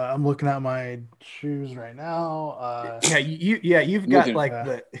see. I'm looking at my shoes right now. You've got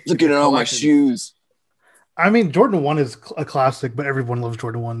looking at all my shoes. I mean, Jordan 1 is a classic, but everyone loves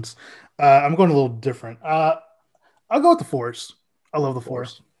Jordan 1s. I'm going a little different. I'll go with the 4s. I love the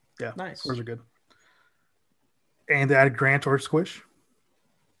 4s. Yeah, nice. 4s are good. And to add Grant or Squish?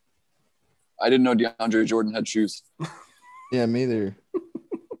 I didn't know DeAndre Jordan had shoes. Yeah, me either.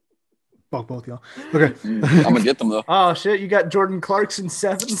 Fuck both y'all. Okay. I'm going to get them, though. Oh, shit. You got Jordan Clarkson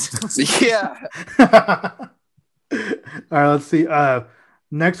 7s? Yeah. All right, let's see.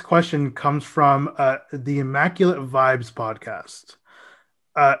 Next question comes from the Immaculate Vibes podcast.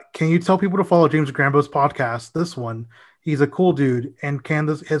 Can you tell people to follow James Grambo's podcast? This one. He's a cool dude. And can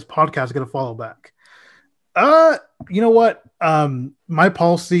his podcast get a follow back? You know what? my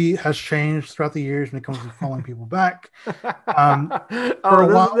policy has changed throughout the years when it comes to following people back.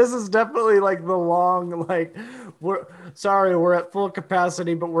 This is definitely like the long, like, we're at full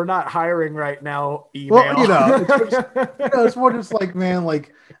capacity, but we're not hiring right now. Email. Well, it's more just like, man,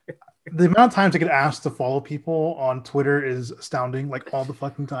 like the amount of times I get asked to follow people on Twitter is astounding, like all the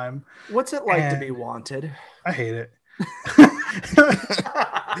fucking time. What's it like to be wanted? I hate it.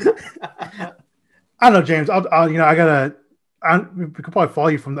 I don't know, James. We could probably follow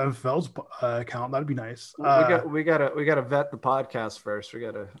you from the MFL's account. That'd be nice. We gotta vet the podcast first. We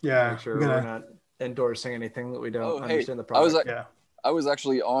gotta make sure we're not endorsing anything that we don't understand the product. I was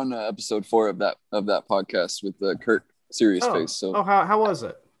actually on episode 4 of that podcast with Kurt Serious Face. So how was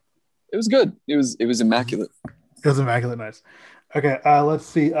it? It was good. It was immaculate. It was immaculate. Nice. Okay, let's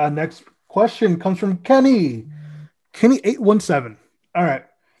see. Next question comes from Kenny 817. All right,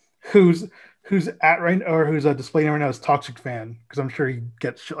 who's at right, or who's displaying right now as Toxic Fan, because I'm sure he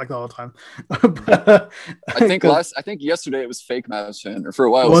gets shit like that all the time. But, I think yesterday it was Fake Mavs Fan, or for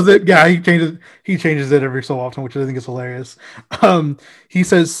a while was it? Yeah, he changes it every so often, which I think is hilarious. He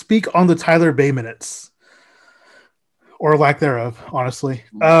says, "Speak on the Tyler Bay minutes." Or lack thereof, honestly.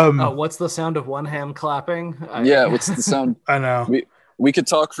 What's the sound of one hand clapping? What's the sound? I know. We could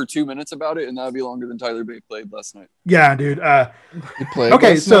talk for 2 minutes about it, and that would be longer than Tyler Bay played last night. Yeah, dude. He played.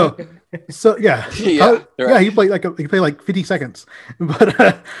 Okay, so yeah, he played like 50 seconds, but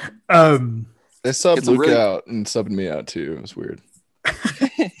they subbed Luke out and subbed me out too. It was weird.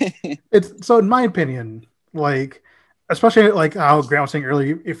 It's so, in my opinion, like, especially like how Grant was saying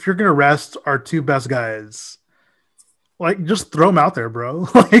earlier, if you're gonna rest our 2 best guys, like, just throw them out there, bro.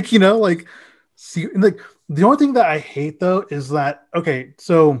 Like, see, like, the only thing that I hate though is that, okay,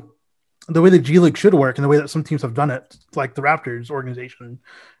 so the way the G League should work and the way that some teams have done it, like the Raptors organization,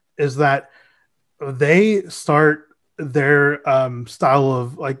 is that they start their style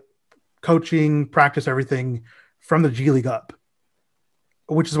of like coaching, practice, everything from the G League up,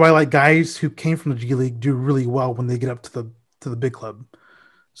 which is why like guys who came from the G League do really well when they get up to the big club.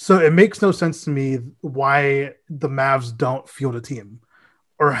 So it makes no sense to me why the Mavs don't field a team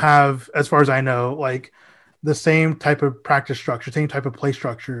or have, as far as I know, like the same type of practice structure, same type of play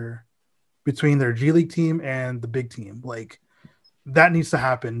structure between their G League team and the big team. Like, that needs to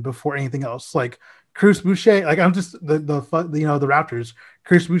happen before anything else. Like Cruz Boucher, like, I'm just the Raptors,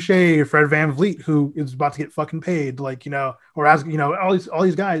 Cruz Boucher, Fred VanVleet, who is about to get fucking paid, like, or as all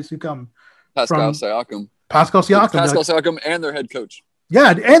these guys who come Pascal Siakam, Siakam, and their head coach.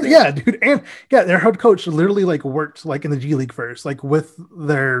 Yeah, dude, their head coach literally like worked like in the G League first, like with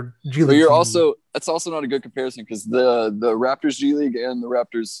their G League. But that's also not a good comparison, because the Raptors G League and the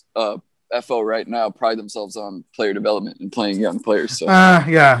Raptors FO right now pride themselves on player development and playing young players. So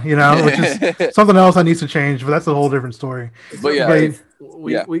which is something else that needs to change, but that's a whole different story. But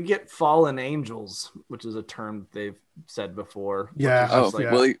we get fallen angels, which is a term they've said before. Yeah.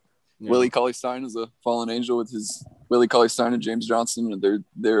 Willie Cauley-Stein is a fallen angel with his Willie Cauley-Stein and James Johnson, and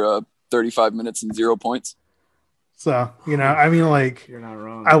they're 35 minutes and 0 points. So, I mean, like, you're not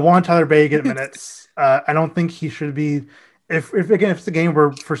wrong. I want Tyler Bay to get minutes. I don't think he should be. If it's a game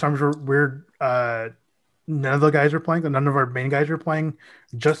where for some weird none of the guys are playing, none of our main guys are playing,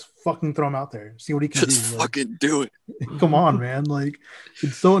 just fucking throw him out there. See what he can do. Just fucking do it. Come on, man. Like,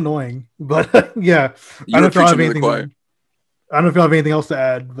 it's so annoying. But yeah, I don't know if y'all have anything else to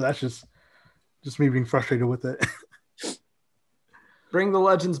add, but that's just me being frustrated with it. Bring the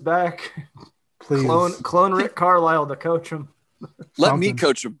legends back. Please. Clone Rick Carlisle to coach him. Let me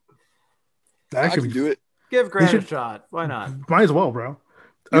coach him. I can do it. Give Grant a shot. Why not? Might as well, bro.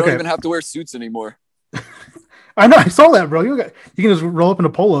 You don't even have to wear suits anymore. I know. I saw that, bro. You can just roll up in a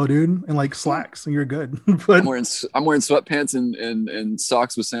polo, dude, and like slacks, and you're good. But I'm wearing sweatpants and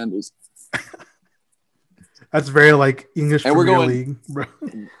socks with sandals. That's very like English and Premier League, bro.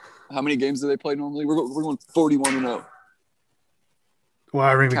 How many games do they play normally? We're going 41-0. Well,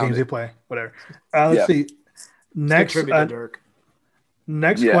 I remember games they play. Whatever. Let's see. Next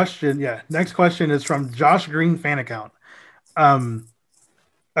question. Yeah. Next question is from Josh Green fan account.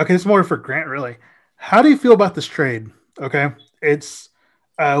 Okay, this is more for Grant, really. How do you feel about this trade? Okay. It's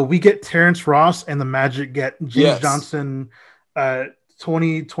we get Terrence Ross and the Magic get James Johnson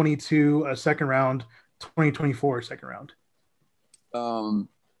 2022 second round, 2024 second round.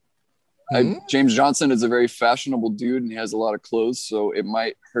 James Johnson is a very fashionable dude, and he has a lot of clothes, so it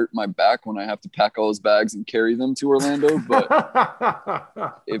might hurt my back when I have to pack all his bags and carry them to Orlando.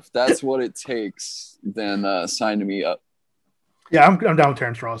 But if that's what it takes, then sign me up. Yeah, I'm down with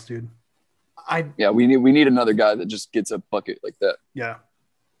Terrence Ross, dude. We need another guy that just gets a bucket like that. Yeah,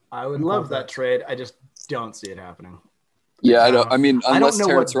 I would love that trade. I just don't see it happening. Yeah, I don't. I mean, I unless don't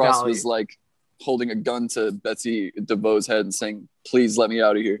know Terrence what Ross value- was like holding a gun to Betsy DeVoe's head and saying, "Please let me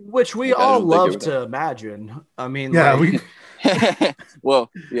out of here," which we Like, I all don't think it love would to imagine. I mean, Yeah, like, well,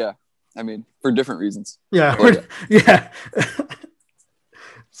 yeah. I mean, for different reasons. Yeah, But, yeah.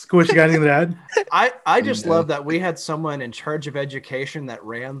 Squish, you got anything to add? I just love that we had someone in charge of education that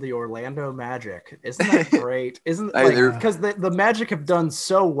ran the Orlando Magic. Isn't that great? Isn't Hey, like they're- because the Magic have done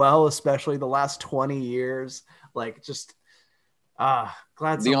so well, especially the last 20 years. Like, just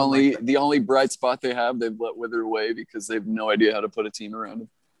glad the someone only like that- the only bright spot they have, they've let wither away because they have no idea how to put a team around them.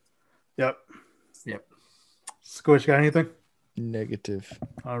 Yep. Yep. Squish, got anything? Negative.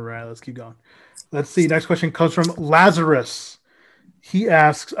 All right, let's keep going. Let's see. Next question comes from Lazarus. He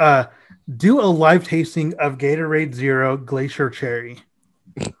asks, do a live tasting of Gatorade Zero Glacier Cherry.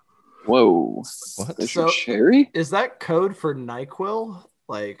 Whoa. What? This So- is cherry? Is that code for NyQuil?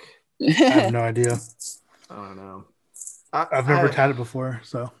 Like, I have no idea. I don't know. I've never had it before,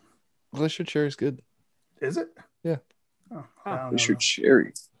 so. Glacier cherry's good. Is it? Yeah. Oh, I don't What's know. your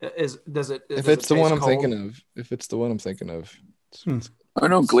cherry? If it's the one I'm thinking of. If it's the one I'm thinking of. I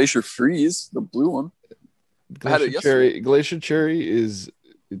know Glacier Freeze, the blue one. I had it Glacier cherry is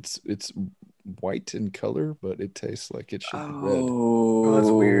it's white in color, but it tastes like it should be red. Oh, that's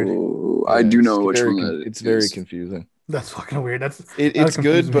weird. I do it's know which very one that It's very is. confusing. That's fucking weird. It's confused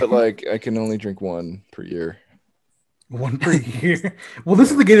good, me. but like I can only drink one per year. One per year. Well,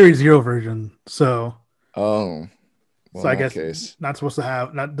 this is the Gatorade Zero version, so. Oh, well, So I in that guess case, not supposed to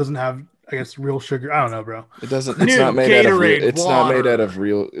have, doesn't have, I guess, real sugar. I don't know, bro. it doesn't. New It's not made out of. Gatorade It's not made water. out of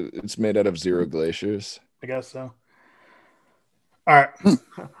real. It's made out of zero glaciers. I guess so. All right.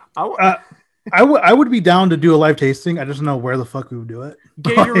 I I would be down to do a live tasting. I just don't know where the fuck we would do it.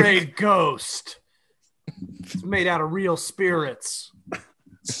 Gatorade Ghost. It's made out of real spirits.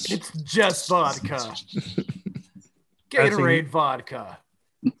 It's just vodka. Gatorade vodka.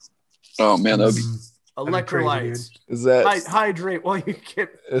 Oh man, that would be Electrolytes. Is that? Hydrate while you get.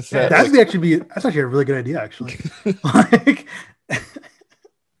 Is that That's like, actually a really good idea, actually. Like,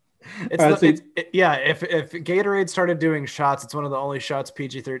 It's, All right, yeah. If Gatorade started doing shots, it's one of the only shots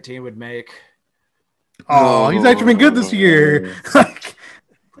PG-13 would make. oh, he's actually been good this year. Like,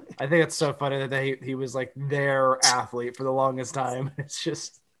 I think it's so funny that he was like their athlete for the longest time. It's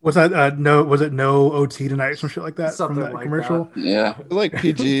just was that no? Was it no OT tonight or some shit like that Something from that like commercial? that. yeah. I feel like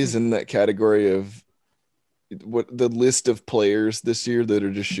PG's in that category of what the list of players this year that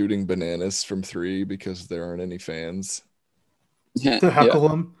are just shooting bananas from three because there aren't any fans. To heckle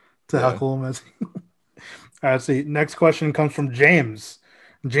him. To Yeah. heckle him as. All right, let's see. Next question comes from James.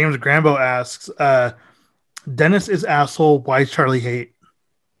 James Grambo asks, Dennis is asshole. Why is Charlie hate?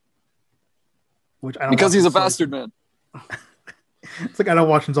 Which I don't Because watch he's a It's like- bastard, man. It's like I don't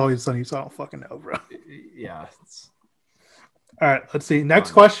watch It's Always Sunny, so I don't fucking know, bro. yeah. All right, let's see.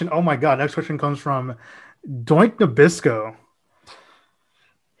 Next question. Oh my god, next question comes from Doink Nabisco.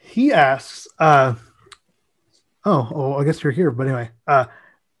 He asks, I guess you're here, but anyway.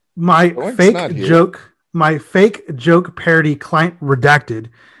 My Doink's not here. fake joke parody client redacted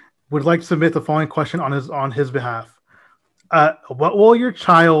would like to submit the following question on his behalf. What will your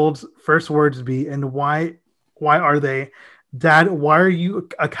child's first words be, and why are they? Dad, why are you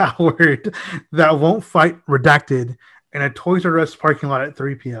a coward that won't fight redacted in a Toys R Us parking lot at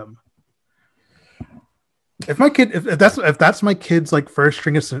 3 p.m.? If that's my kid's like first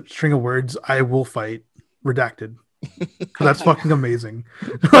string of words, I will fight redacted. 'Cause that's fucking amazing.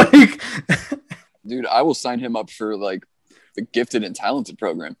 Like, Dude, I will sign him up for like the gifted and talented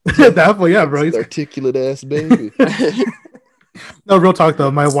program. definitely, yeah, bro. It's articulate ass baby. No, real talk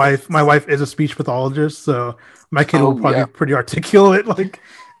though. My wife is a speech pathologist, so my kid will probably be pretty articulate. Like,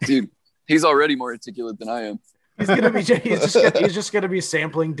 dude, he's already more articulate than I am. He's just gonna be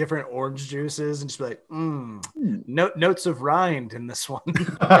sampling different orange juices and just be like, notes of rind in this one.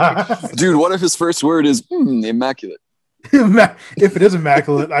 Dude, what if his first word is immaculate? if it is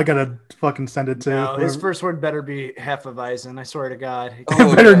immaculate, I gotta fucking send it to. No, his first word better be Hefeweizen. I swear to God.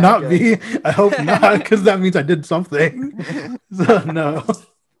 It better not be. I hope not, because that means I did something. So, no.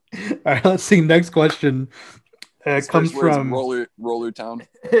 All right, let's see. Next question comes from Roller Town.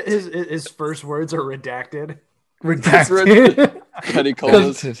 His first words are redacted. Redacted. Petty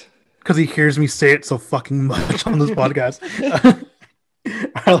colas. Because he hears me say it so fucking much on this podcast.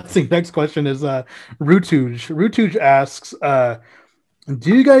 All right, let's see. Next question is Rutuj. Rutuj asks, do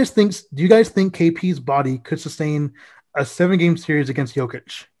you guys think KP's body could sustain a 7-game series against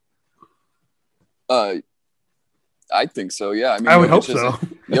Jokic? I think so. Yeah, I mean, I would hope so.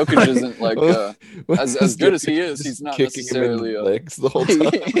 Jokic isn't like as good as he is. He's not kicking necessarily him in the legs the whole time.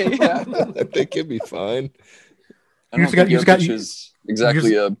 Yeah. I think he'll be fine. I don't think Jokic is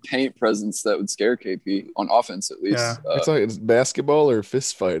exactly a paint presence that would scare KP on offense, at least. Yeah. It's basketball or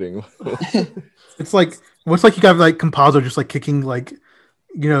fist fighting. It's like you got like Compazzo just like kicking like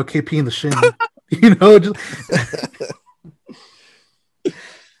KP in the shin.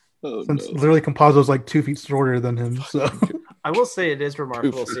 Since literally Compazzo's like 2 feet shorter than him. So I will say it is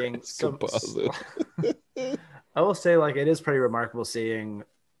remarkable seeing some. I will say it is pretty remarkable seeing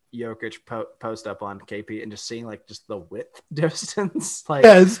Jokic post up on KP and just seeing just the width distance.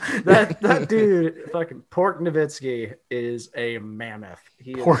 That dude, fucking Pork Nowitzki, is a mammoth.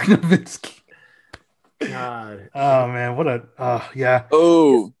 Pork Nowitzki. God. Oh man, what a yeah.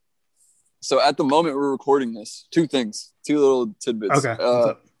 Oh, so at the moment we're recording this, two little tidbits.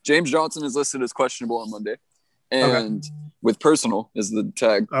 Okay. James Johnson is listed as questionable on Monday, and with personal is the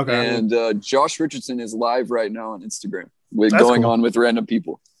tag. Okay. And Josh Richardson is live right now on Instagram on with random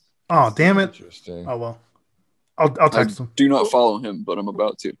people. Oh damn it! Interesting. Oh well, I'll text him. Do not follow him, but I'm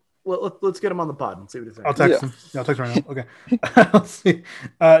about to. Well, let's get him on the pod and see what he thinks. I'll text him. Yeah, I'll text him right now. Okay. Let's see.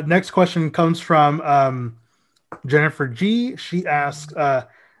 Next question comes from Jennifer G. She asks,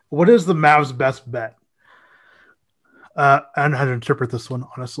 "What is the Mavs' best bet?" I don't know how to interpret this one,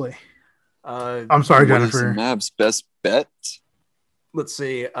 honestly. I'm sorry, Jennifer. What is the Mavs' best bet? Let's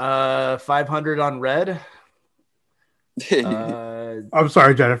see. 500 on red. I'm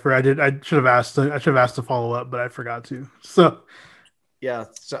sorry, Jennifer. I should have asked. I should have asked to follow up, but I forgot to. So, yeah.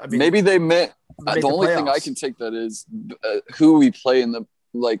 So I mean, maybe they meant the only thing I can take that is who we play in the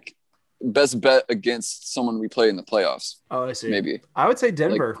best bet against someone we play in the playoffs. Oh, I see. Maybe I would say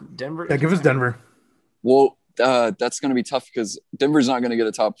Denver. Denver. Yeah, give us Denver. Well, that's going to be tough because Denver's not going to get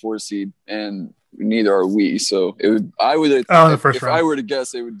a top 4 seed, and neither are we. So I would. In the first round. I were to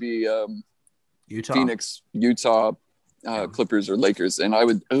guess, it would be Utah, Phoenix, Utah, Clippers, or Lakers, and I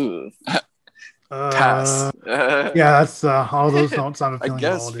would pass. Yeah, that's all those don't sound appealing. I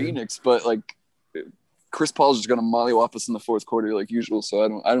guess at all, Phoenix, but Chris Paul's just gonna mollywop us in the fourth quarter like usual.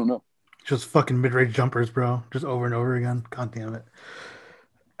 So I don't know. Just fucking mid-range jumpers, bro. Just over and over again. God damn it.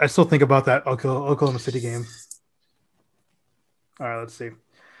 I still think about that Oklahoma City game. All right, let's see.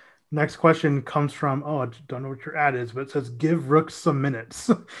 Next question comes from, I don't know what your ad is, but it says, give Rooks some minutes.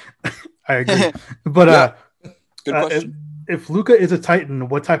 I agree. But good question. If Luka is a Titan,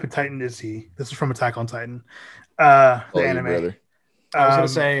 what type of Titan is he? This is from Attack on Titan. The anime. Brother. I was going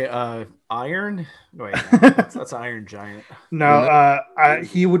to say Iron. Wait, that's Iron Giant. No,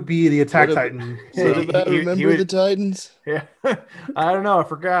 he would be the Attack Titan. Remember the Titans? Yeah, I don't know. I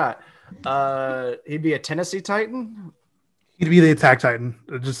forgot. He'd be a Tennessee Titan. He'd be the Attack Titan,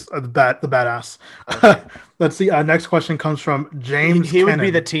 just the badass. Okay. Let's see. Next question comes from James. He would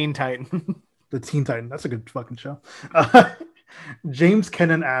be the Teen Titan. The Teen Titan. That's a good fucking show. James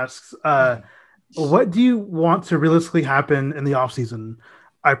Kennan asks, what do you want to realistically happen in the offseason?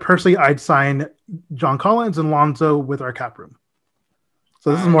 I'd sign John Collins and Lonzo with our cap room.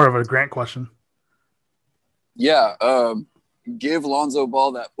 So this is more of a Grant question. Yeah. Give Lonzo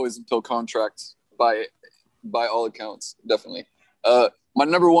Ball that poison pill contract by all accounts. Definitely. My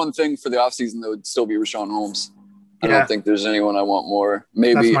number one thing for the offseason, though, would still be Rashawn Holmes. I don't think there's anyone I want more.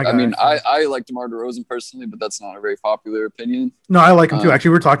 Maybe. I mean, I like DeMar DeRozan personally, but that's not a very popular opinion. No, I like him too. Actually,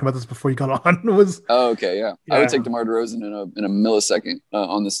 we were talking about this before you got on. Okay, yeah. I would take DeMar DeRozan in a millisecond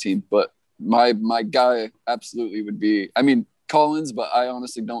on this team, but my guy absolutely would be. I mean, Collins, but I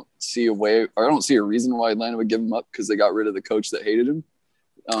honestly don't see a way, or I don't see a reason why Atlanta would give him up because they got rid of the coach that hated him.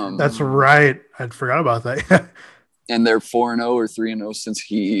 That's right. I forgot about that. And they're 4-0 or 3-0 since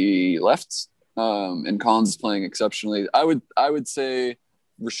he left. And Collins is playing exceptionally. I would say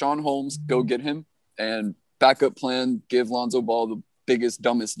Rashawn Holmes, go get him, and backup plan, give Lonzo Ball the biggest,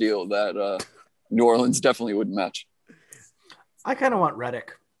 dumbest deal that New Orleans definitely wouldn't match. I kind of want Redick.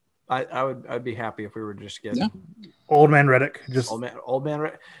 I'd be happy if we were just getting old man Redick. Just old man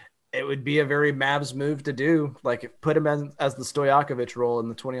Redick. It would be a very Mavs move to do. Like put him as the Stojakovic role in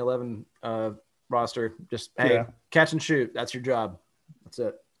the 2011 roster. Just catch and shoot. That's your job. That's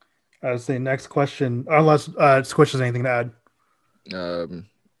it. Let's see. Next question. Unless Squish has anything to add.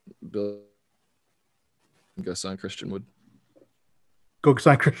 Bill, go sign Christian Wood. Go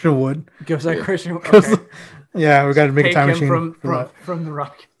sign Christian Wood. Go sign Christian Wood. Okay. Yeah, we got to make Take a time him machine from the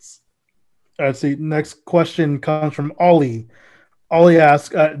Rockets. Let's see. Next question comes from Ollie. Ollie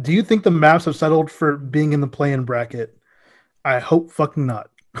asks, do you think the Mavs have settled for being in the play-in bracket? I hope fucking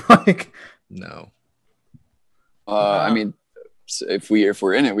not. No. I mean, if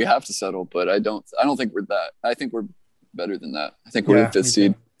we're in it, we have to settle, but I don't think we're that. I think we're better than that. I think we're the 5th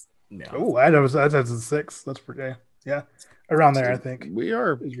seed. Yeah. Oh, that's a 6. That's pretty. Yeah, around there. I think we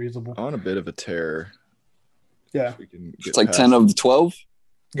are is reasonable. On a bit of a tear. Yeah. It's like 10 of 12.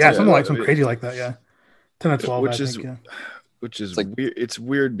 Yeah, something like something crazy like that. Yeah, 10 of 12. Which is like weird. It's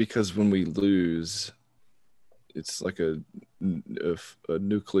weird because when we lose, it's like a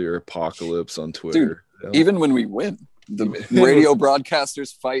nuclear apocalypse on Twitter. Dude, even when we win, the radio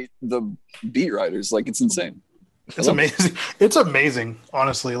broadcasters fight the beat writers. Like, it's insane. It's amazing. It's amazing,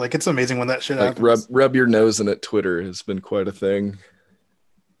 honestly. Like, it's amazing when that shit like happens. rub your nose in it. Twitter has been quite a thing.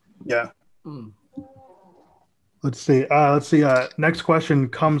 Yeah. Let's see. Next question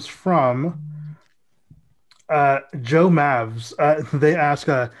comes from Joe Mavs. They ask,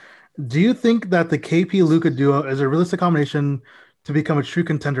 do you think that the KP Luka duo is a realistic combination to become a true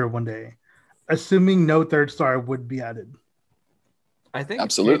contender one day, assuming no third star would be added? I think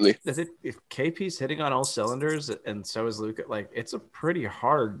absolutely. If KP's hitting on all cylinders and so is Luka, like, it's a pretty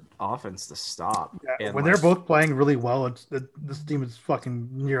hard offense to stop. Yeah, when they're both playing really well, this team is fucking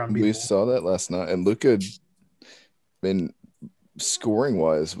near unbeatable. We saw that last night, and Luka, scoring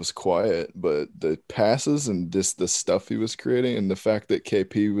wise, was quiet, but the passes and just the stuff he was creating, and the fact that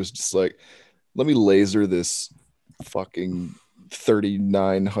KP was just like, let me laser this fucking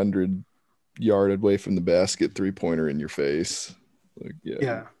 3,900 yard away from the basket 3-pointer in your face. Like,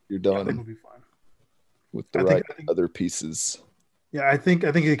 yeah, you're done. I think we'll be fine with the other pieces. Yeah, I think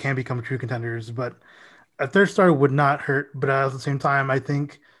they can become true contenders, but a third star would not hurt. But at the same time, I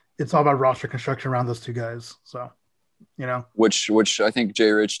think it's all about roster construction around those two guys. So, which I think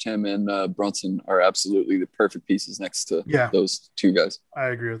J. Rich, Tim, and Brunson are absolutely the perfect pieces next to those two guys. I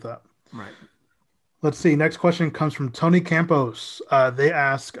agree with that. Right. Let's see. Next question comes from Tony Campos. They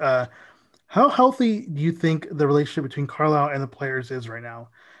ask, how healthy do you think the relationship between Carlisle and the players is right now?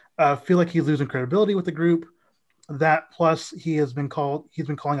 Feel like he's losing credibility with the group. That plus he's been calling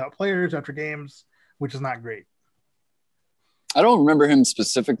out players after games, which is not great. I don't remember him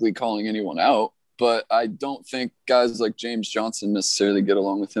specifically calling anyone out, but I don't think guys like James Johnson necessarily get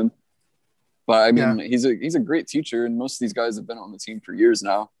along with him. But I mean, he's a great teacher, and most of these guys have been on the team for years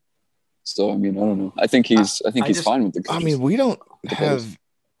now. So I mean, I don't know. I think he's fine with the coaches. I mean, we don't have.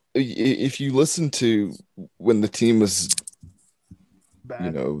 If you listen to when the team was,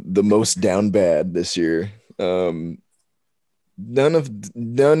 bad. The most down bad this year, none of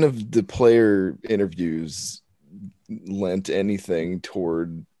the player interviews lent anything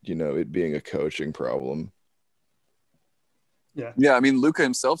toward it being a coaching problem. Yeah. I mean, Luka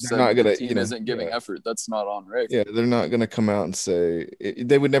himself said the team isn't giving effort. That's not on Rick. Yeah, they're not going to come out and say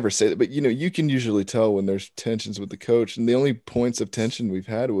they would never say that. But you can usually tell when there's tensions with the coach. And the only points of tension we've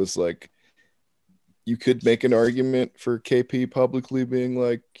had was like, you could make an argument for KP publicly being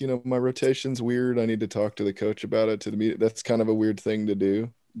like, my rotation's weird. I need to talk to the coach about it to the media. That's kind of a weird thing to do,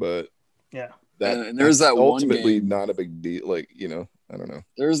 but and there's that ultimately one game, not a big deal. Like, I don't know.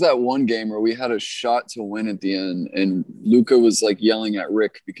 There was that one game where we had a shot to win at the end, and Luka was like yelling at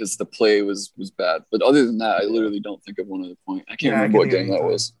Rick because the play was bad. But other than that, I literally don't think of one other point. I can't remember what game that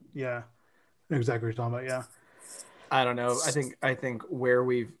was. Yeah, exactly what you're talking about. Yeah, I don't know. I think where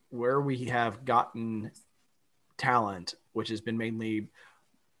we have gotten talent, which has been mainly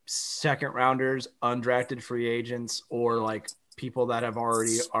second rounders, undrafted free agents, or like people that have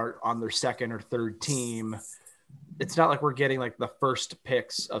already are on their second or third team. It's not like we're getting like the first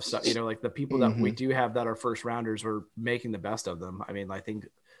picks of stuff, like the people that we do have that are first rounders, we're making the best of them. I mean, I think,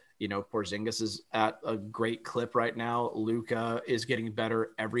 Porzingis is at a great clip right now. Luka is getting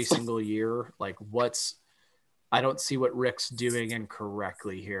better every single year. Like I don't see what Rick's doing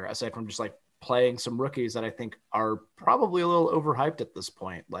incorrectly here, aside from just like playing some rookies that I think are probably a little overhyped at this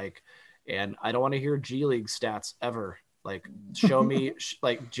point. Like, and I don't want to hear G League stats ever. Like, show me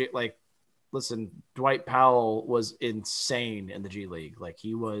listen, Dwight Powell was insane in the G League. Like,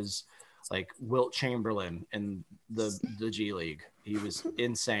 he was like Wilt Chamberlain in the G League. He was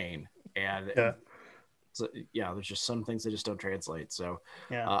insane. And there's just some things that just don't translate. So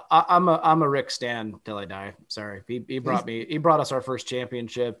I'm a Rick stan till I die. Sorry. He brought us our first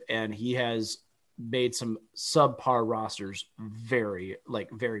championship, and he has made some subpar rosters very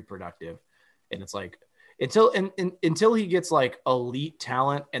productive. And it's like, until he gets like elite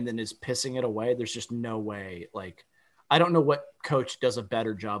talent and then is pissing it away, there's just no way. Like, I don't know what coach does a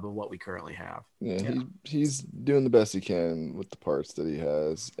better job of what we currently have. He's doing the best he can with the parts that he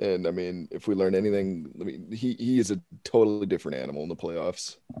has. And I mean, if we learn anything, I mean, he is a totally different animal in the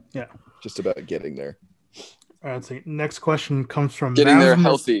playoffs. Yeah. Just about getting there. All right, let's see. Next question comes from getting there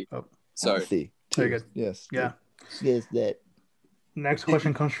healthy. Oh, sorry. Healthy. Very good. Yes. Yeah. Yes, that. Next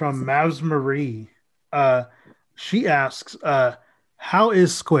question comes from Mavs Marie. She asks, how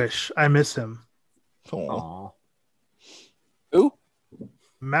is Squish? I miss him. Aww. Who?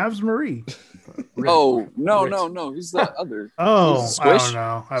 Mavs Marie. Oh, no. Who's the other? Oh, Squish? I don't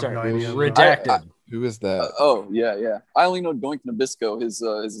know. I have no idea. Redacted. Who is that? Oh, yeah. I only know Doink Nabisco, his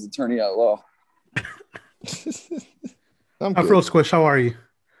attorney at law. I'm Afro Squish, how are you?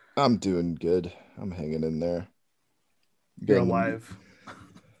 I'm doing good. I'm hanging in there. You're alive.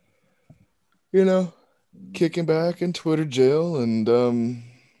 Kicking back in Twitter jail and learning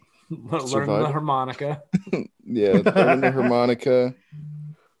the harmonica. Yeah, learning the harmonica.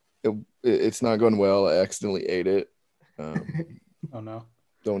 It's not going well. I accidentally ate it. Oh no!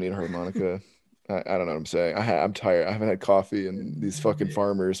 Don't eat a harmonica. I don't know what I'm saying. I'm tired. I haven't had coffee, and these fucking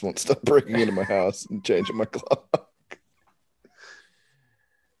farmers won't stop breaking into my house and changing my clock.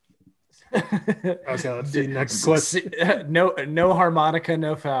 Okay, let's see. Next question. No harmonica,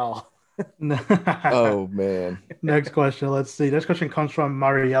 no foul. Oh man. Next question. Let's see. Next question comes from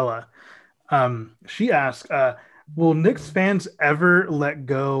Mariella. She asked, will Knicks fans ever let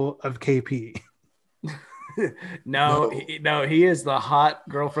go of KP? No, he is the hot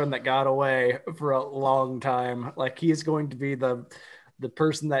girlfriend that got away for a long time. Like, he's going to be the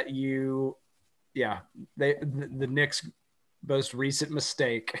person that the Knicks' most recent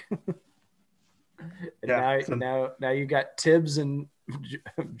mistake. Now you got Tibbs and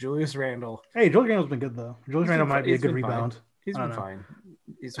Julius Randle. Hey, Julius Randle's been good though. Julius Randle might be a good rebound. He's been fine.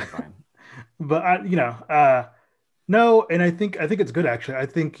 But no, and I think it's good actually. I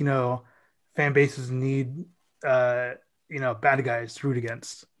think fan bases need bad guys to root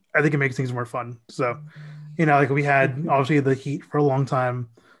against. I think it makes things more fun. So like we had obviously the Heat for a long time.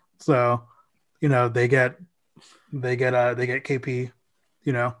 So they get KP.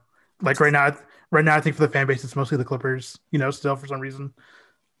 Like right now, I think for the fan base, it's mostly the Clippers. Still for some reason,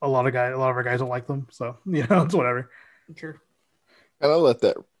 a lot of our guys don't like them. So it's whatever. Sure. And I'll let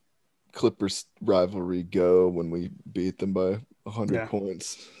that Clippers rivalry go when we beat them by 100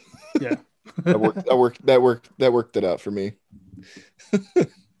 points. Yeah, that worked it out for me. All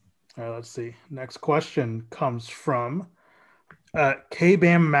right, let's see. Next question comes from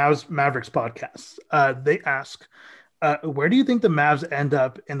K-Bam Mavericks podcast. They ask, where do you think the Mavs end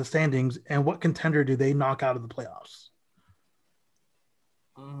up in the standings, and what contender do they knock out of the playoffs?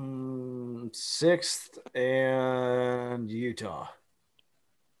 6th and Utah.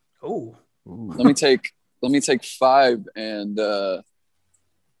 Oh, let me take 5 and the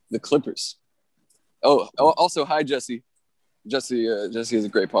Clippers. Oh, also hi Jesse. Jesse is a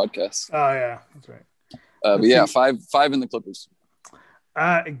great podcast. Oh yeah, that's right. But yeah, 5 and the Clippers.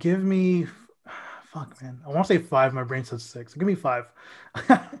 Give me. Fuck, man. I want to say 5. My brain says 6. Give me 5.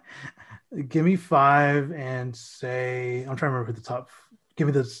 Give me 5 and say... I'm trying to remember who the top... Give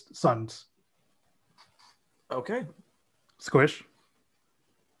me the Suns. Okay. Squish.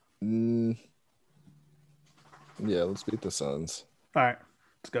 Yeah, let's beat the Suns. All right.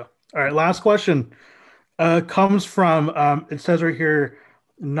 Let's go. All right. Last question. Comes from... it says right here,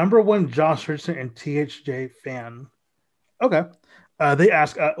 #1 Josh Richardson and THJ fan. Okay. They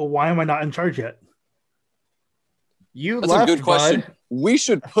ask, why am I not in charge yet? That's a good question. We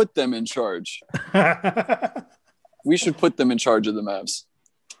should put them in charge. We should put them in charge of the Mavs.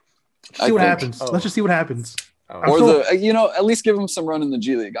 See what happens. Let's just see what happens. Or at least give him some run in the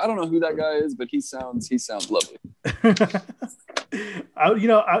G League. I don't know who that guy is, but he sounds lovely.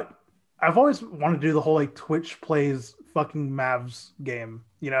 I've always wanted to do the whole like Twitch plays fucking Mavs game,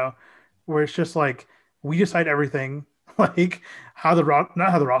 where it's just like we decide everything, like not how the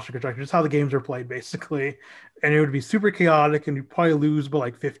roster constructed, just how the games are played, basically. And it would be super chaotic, and you'd probably lose by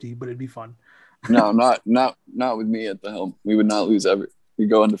like 50, but it'd be fun. No, not with me at the helm. We would not lose ever. We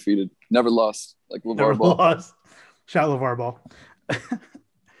go undefeated. Never lost, like LeVar Ball. Lost. Shout LeVar Ball.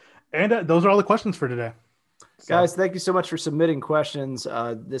 And those are all the questions for today. Guys, thank you so much for submitting questions.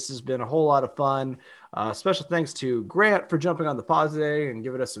 This has been a whole lot of fun. Special thanks to Grant for jumping on the pod today and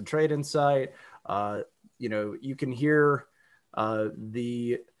giving us some trade insight. You can hear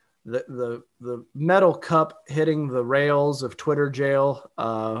the metal cup hitting the rails of Twitter jail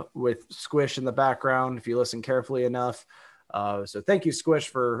with Squish in the background if you listen carefully enough. So thank you, Squish,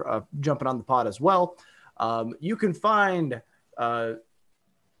 for jumping on the pod as well. You can find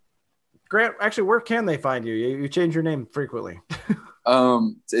Grant. Actually, where can they find you? You change your name frequently.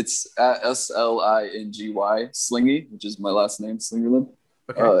 It's at SLINGY Slingy, which is my last name, Slingerland.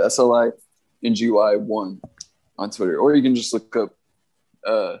 Okay. SLINGY1 on Twitter, or you can just look up.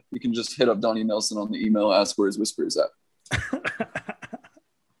 You can just hit up Donnie Nelson on the email, ask where his whisper is at.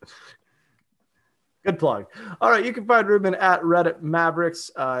 Good plug. All right, you can find Ruben at Reddit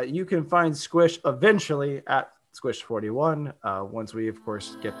Mavericks. You can find Squish eventually at Squish41 once we, of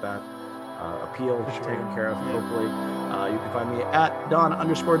course, get that appeal taken care of, hopefully. You can find me at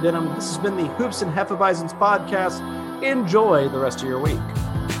Don_Denham. This has been the Hoops and Hefeweizens podcast. Enjoy the rest of your week.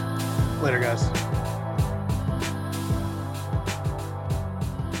 Later, guys.